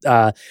like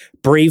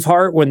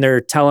Braveheart when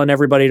they're telling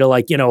everybody to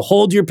like,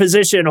 hold your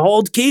position,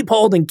 keep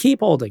holding.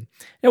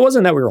 It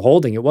wasn't that we were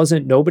holding. It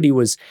wasn't, nobody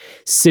was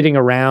sitting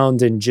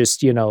around and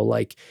just,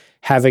 like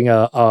having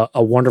a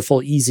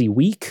wonderful, easy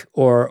week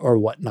or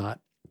whatnot.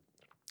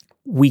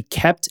 We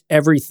kept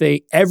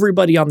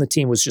everybody on the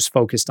team was just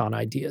focused on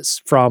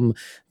ideas, from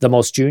the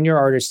most junior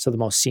artist to the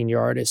most senior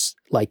artist,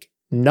 like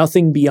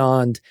nothing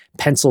beyond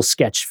pencil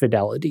sketch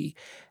fidelity.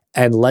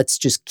 And let's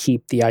just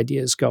keep the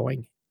ideas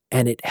going.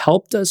 And it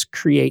helped us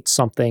create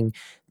something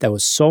that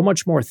was so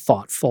much more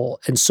thoughtful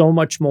and so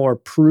much more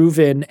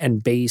proven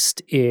and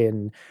based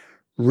in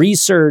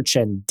research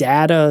and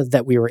data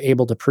that we were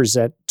able to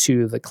present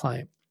to the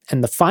client.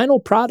 And the final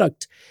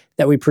product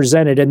that we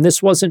presented, and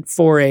this wasn't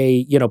for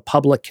a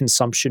public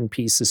consumption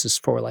piece, this is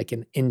for like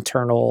an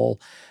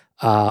internal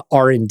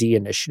R&D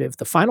initiative.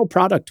 The final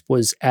product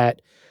was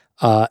at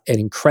an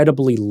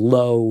incredibly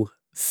low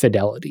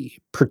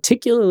fidelity,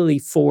 particularly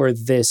for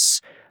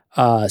this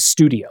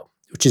studio,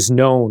 which is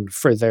known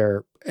for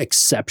their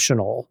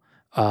exceptional,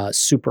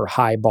 super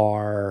high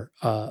bar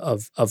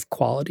of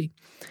quality.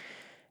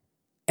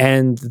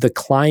 And the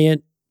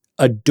client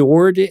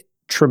adored it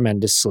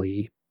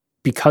tremendously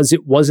because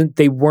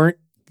they weren't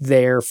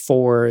there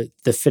for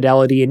the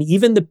fidelity. And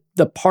even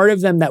the part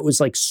of them that was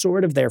like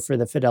sort of there for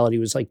the fidelity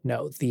was like,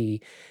 no,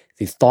 the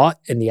thought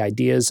and the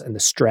ideas and the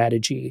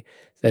strategy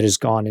that has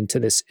gone into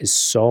this is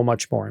so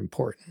much more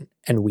important.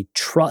 And we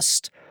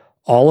trust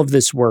all of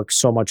this work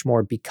so much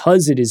more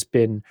because it has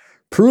been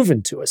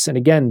proven to us. And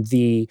again,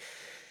 the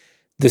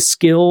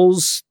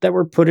skills that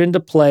were put into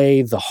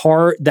play,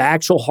 the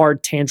actual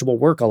hard, tangible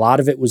work, a lot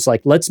of it was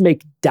like, let's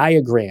make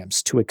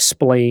diagrams to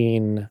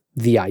explain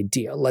the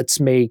idea. Let's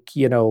make,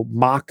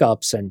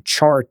 mock-ups and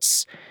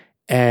charts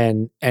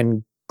and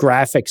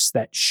graphics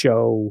that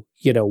show,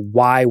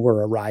 why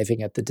we're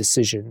arriving at the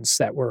decisions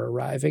that we're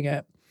arriving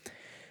at.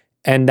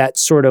 And that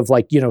sort of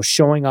like,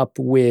 showing up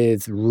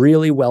with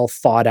really well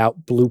thought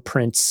out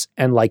blueprints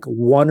and like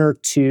one or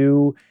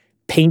two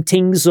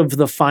paintings of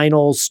the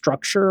final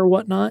structure or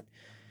whatnot.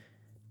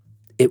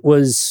 It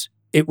was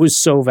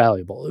so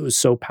valuable. It was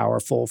so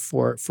powerful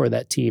for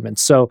that team. And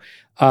so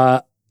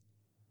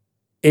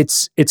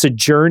it's a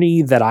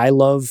journey that I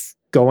love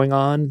going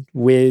on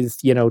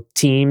with,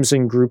 teams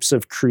and groups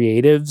of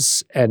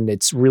creatives. And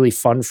it's really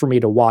fun for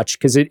me to watch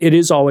because it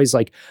is always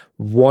like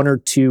 1 or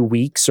 2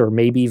 weeks or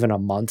maybe even a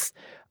month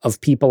of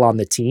people on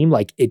the team.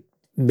 Like it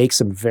makes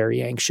them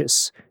very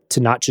anxious to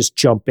not just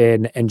jump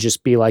in and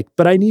just be like,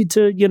 but I need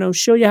to,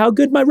 show you how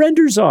good my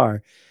renders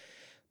are.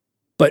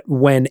 But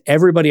when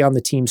everybody on the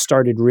team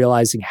started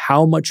realizing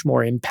how much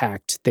more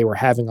impact they were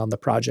having on the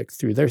project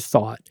through their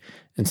thought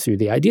and through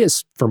the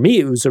ideas, for me,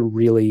 it was a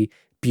really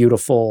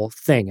beautiful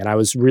thing. And I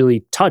was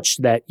really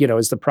touched that,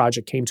 as the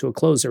project came to a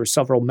close, there were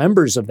several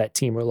members of that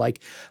team who were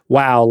like,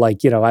 wow,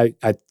 like, I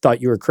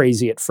thought you were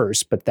crazy at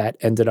first, but that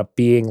ended up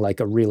being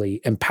like a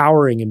really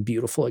empowering and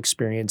beautiful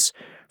experience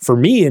for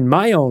me in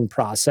my own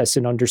process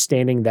and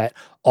understanding that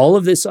all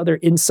of this other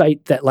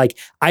insight that like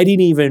I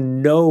didn't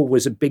even know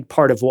was a big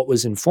part of what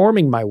was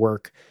informing my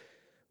work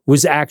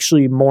was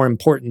actually more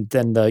important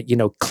than the,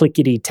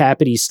 clickety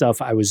tappity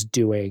stuff I was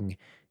doing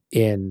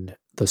in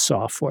the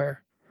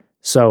software.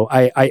 So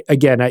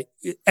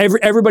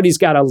everybody's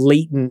got a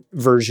latent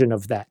version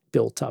of that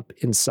built up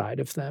inside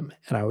of them.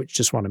 And I would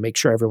just want to make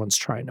sure everyone's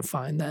trying to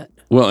find that.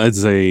 Well,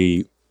 as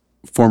a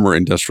former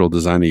industrial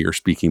designer, you're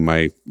speaking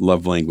my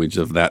love language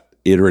of that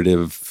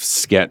iterative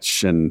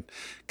sketch and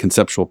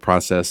conceptual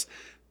process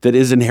that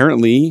is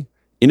inherently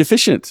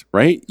inefficient,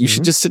 right? You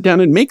should just sit down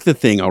and make the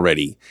thing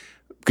already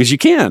because you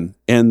can.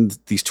 And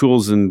these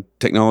tools and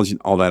technology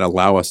and all that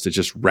allow us to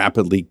just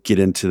rapidly get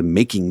into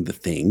making the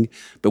thing,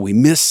 but we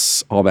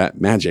miss all that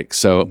magic.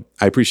 So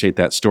I appreciate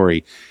that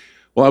story.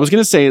 Well, I was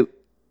going to say,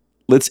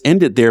 let's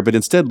end it there, but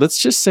instead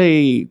let's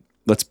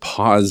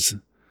pause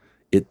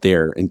it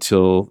there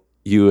until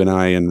you and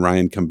I and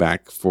Ryan come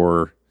back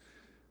for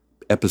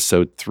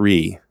episode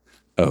 3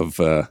 of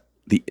the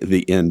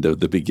end of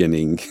the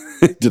beginning.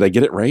 Did I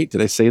get it right?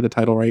 Did I say the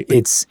title right?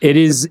 It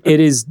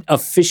is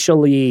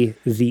officially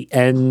the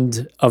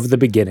end of the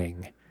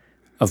beginning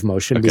of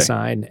motion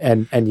design.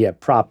 And yeah,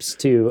 props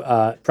to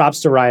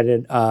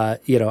Ryan.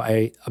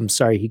 And I'm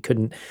sorry he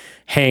couldn't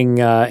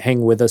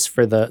hang with us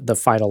for the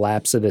final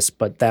laps of this,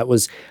 but that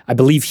was, I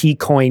believe he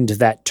coined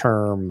that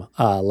term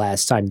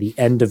last time, the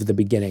end of the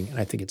beginning.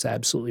 And I think it's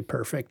absolutely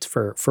perfect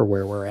for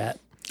where we're at.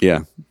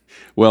 Yeah.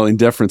 Well, in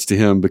deference to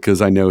him,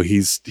 because I know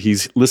he's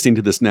listening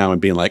to this now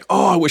and being like,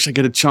 "Oh, I wish I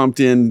could have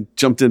jumped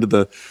into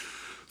the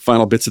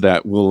final bits of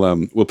that."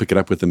 We'll pick it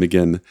up with him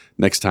again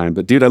next time.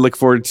 But dude, I look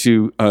forward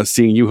to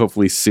seeing you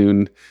hopefully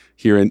soon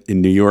here in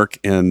New York,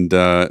 and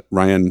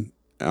Ryan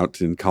out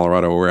in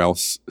Colorado or where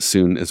else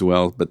soon as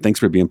well. But thanks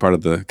for being part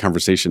of the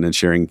conversation and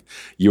sharing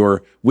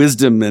your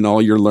wisdom and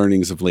all your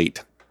learnings of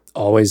late.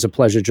 Always a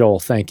pleasure, Joel.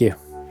 Thank you.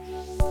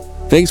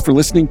 Thanks for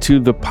listening to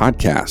the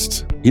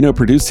podcast.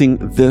 Producing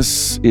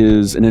this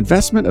is an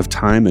investment of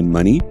time and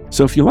money.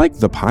 So if you like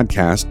the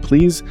podcast,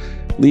 please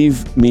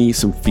leave me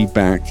some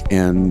feedback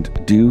and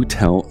do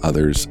tell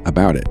others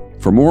about it.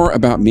 For more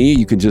about me,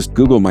 you can just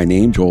Google my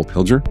name, Joel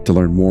Pilger. To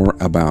learn more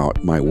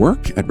about my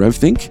work at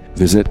RevThink,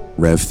 visit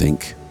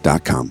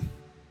revthink.com.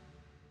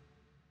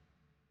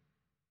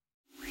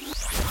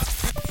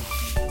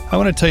 I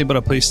want to tell you about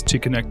a place to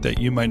connect that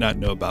you might not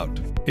know about.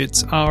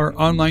 It's our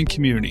online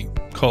community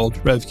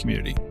called Rev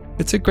Community.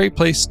 It's a great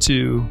place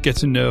to get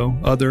to know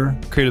other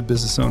creative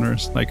business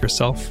owners like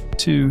yourself,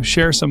 to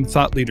share some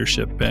thought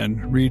leadership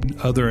and read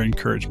other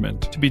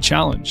encouragement, to be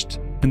challenged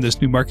in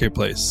this new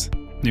marketplace,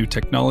 new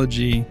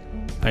technology,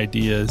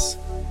 ideas,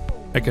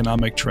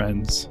 economic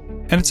trends.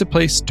 And it's a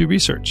place to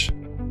research.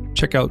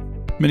 Check out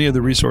many of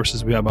the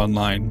resources we have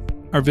online,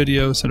 our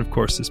videos, and of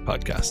course, this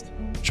podcast.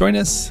 Join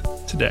us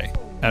today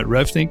at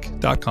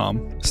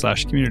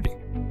revthink.com/community.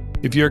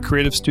 If you're a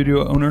creative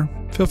studio owner,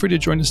 feel free to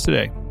join us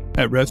today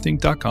at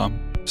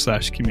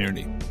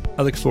revthink.com/community.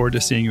 I look forward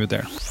to seeing you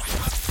there.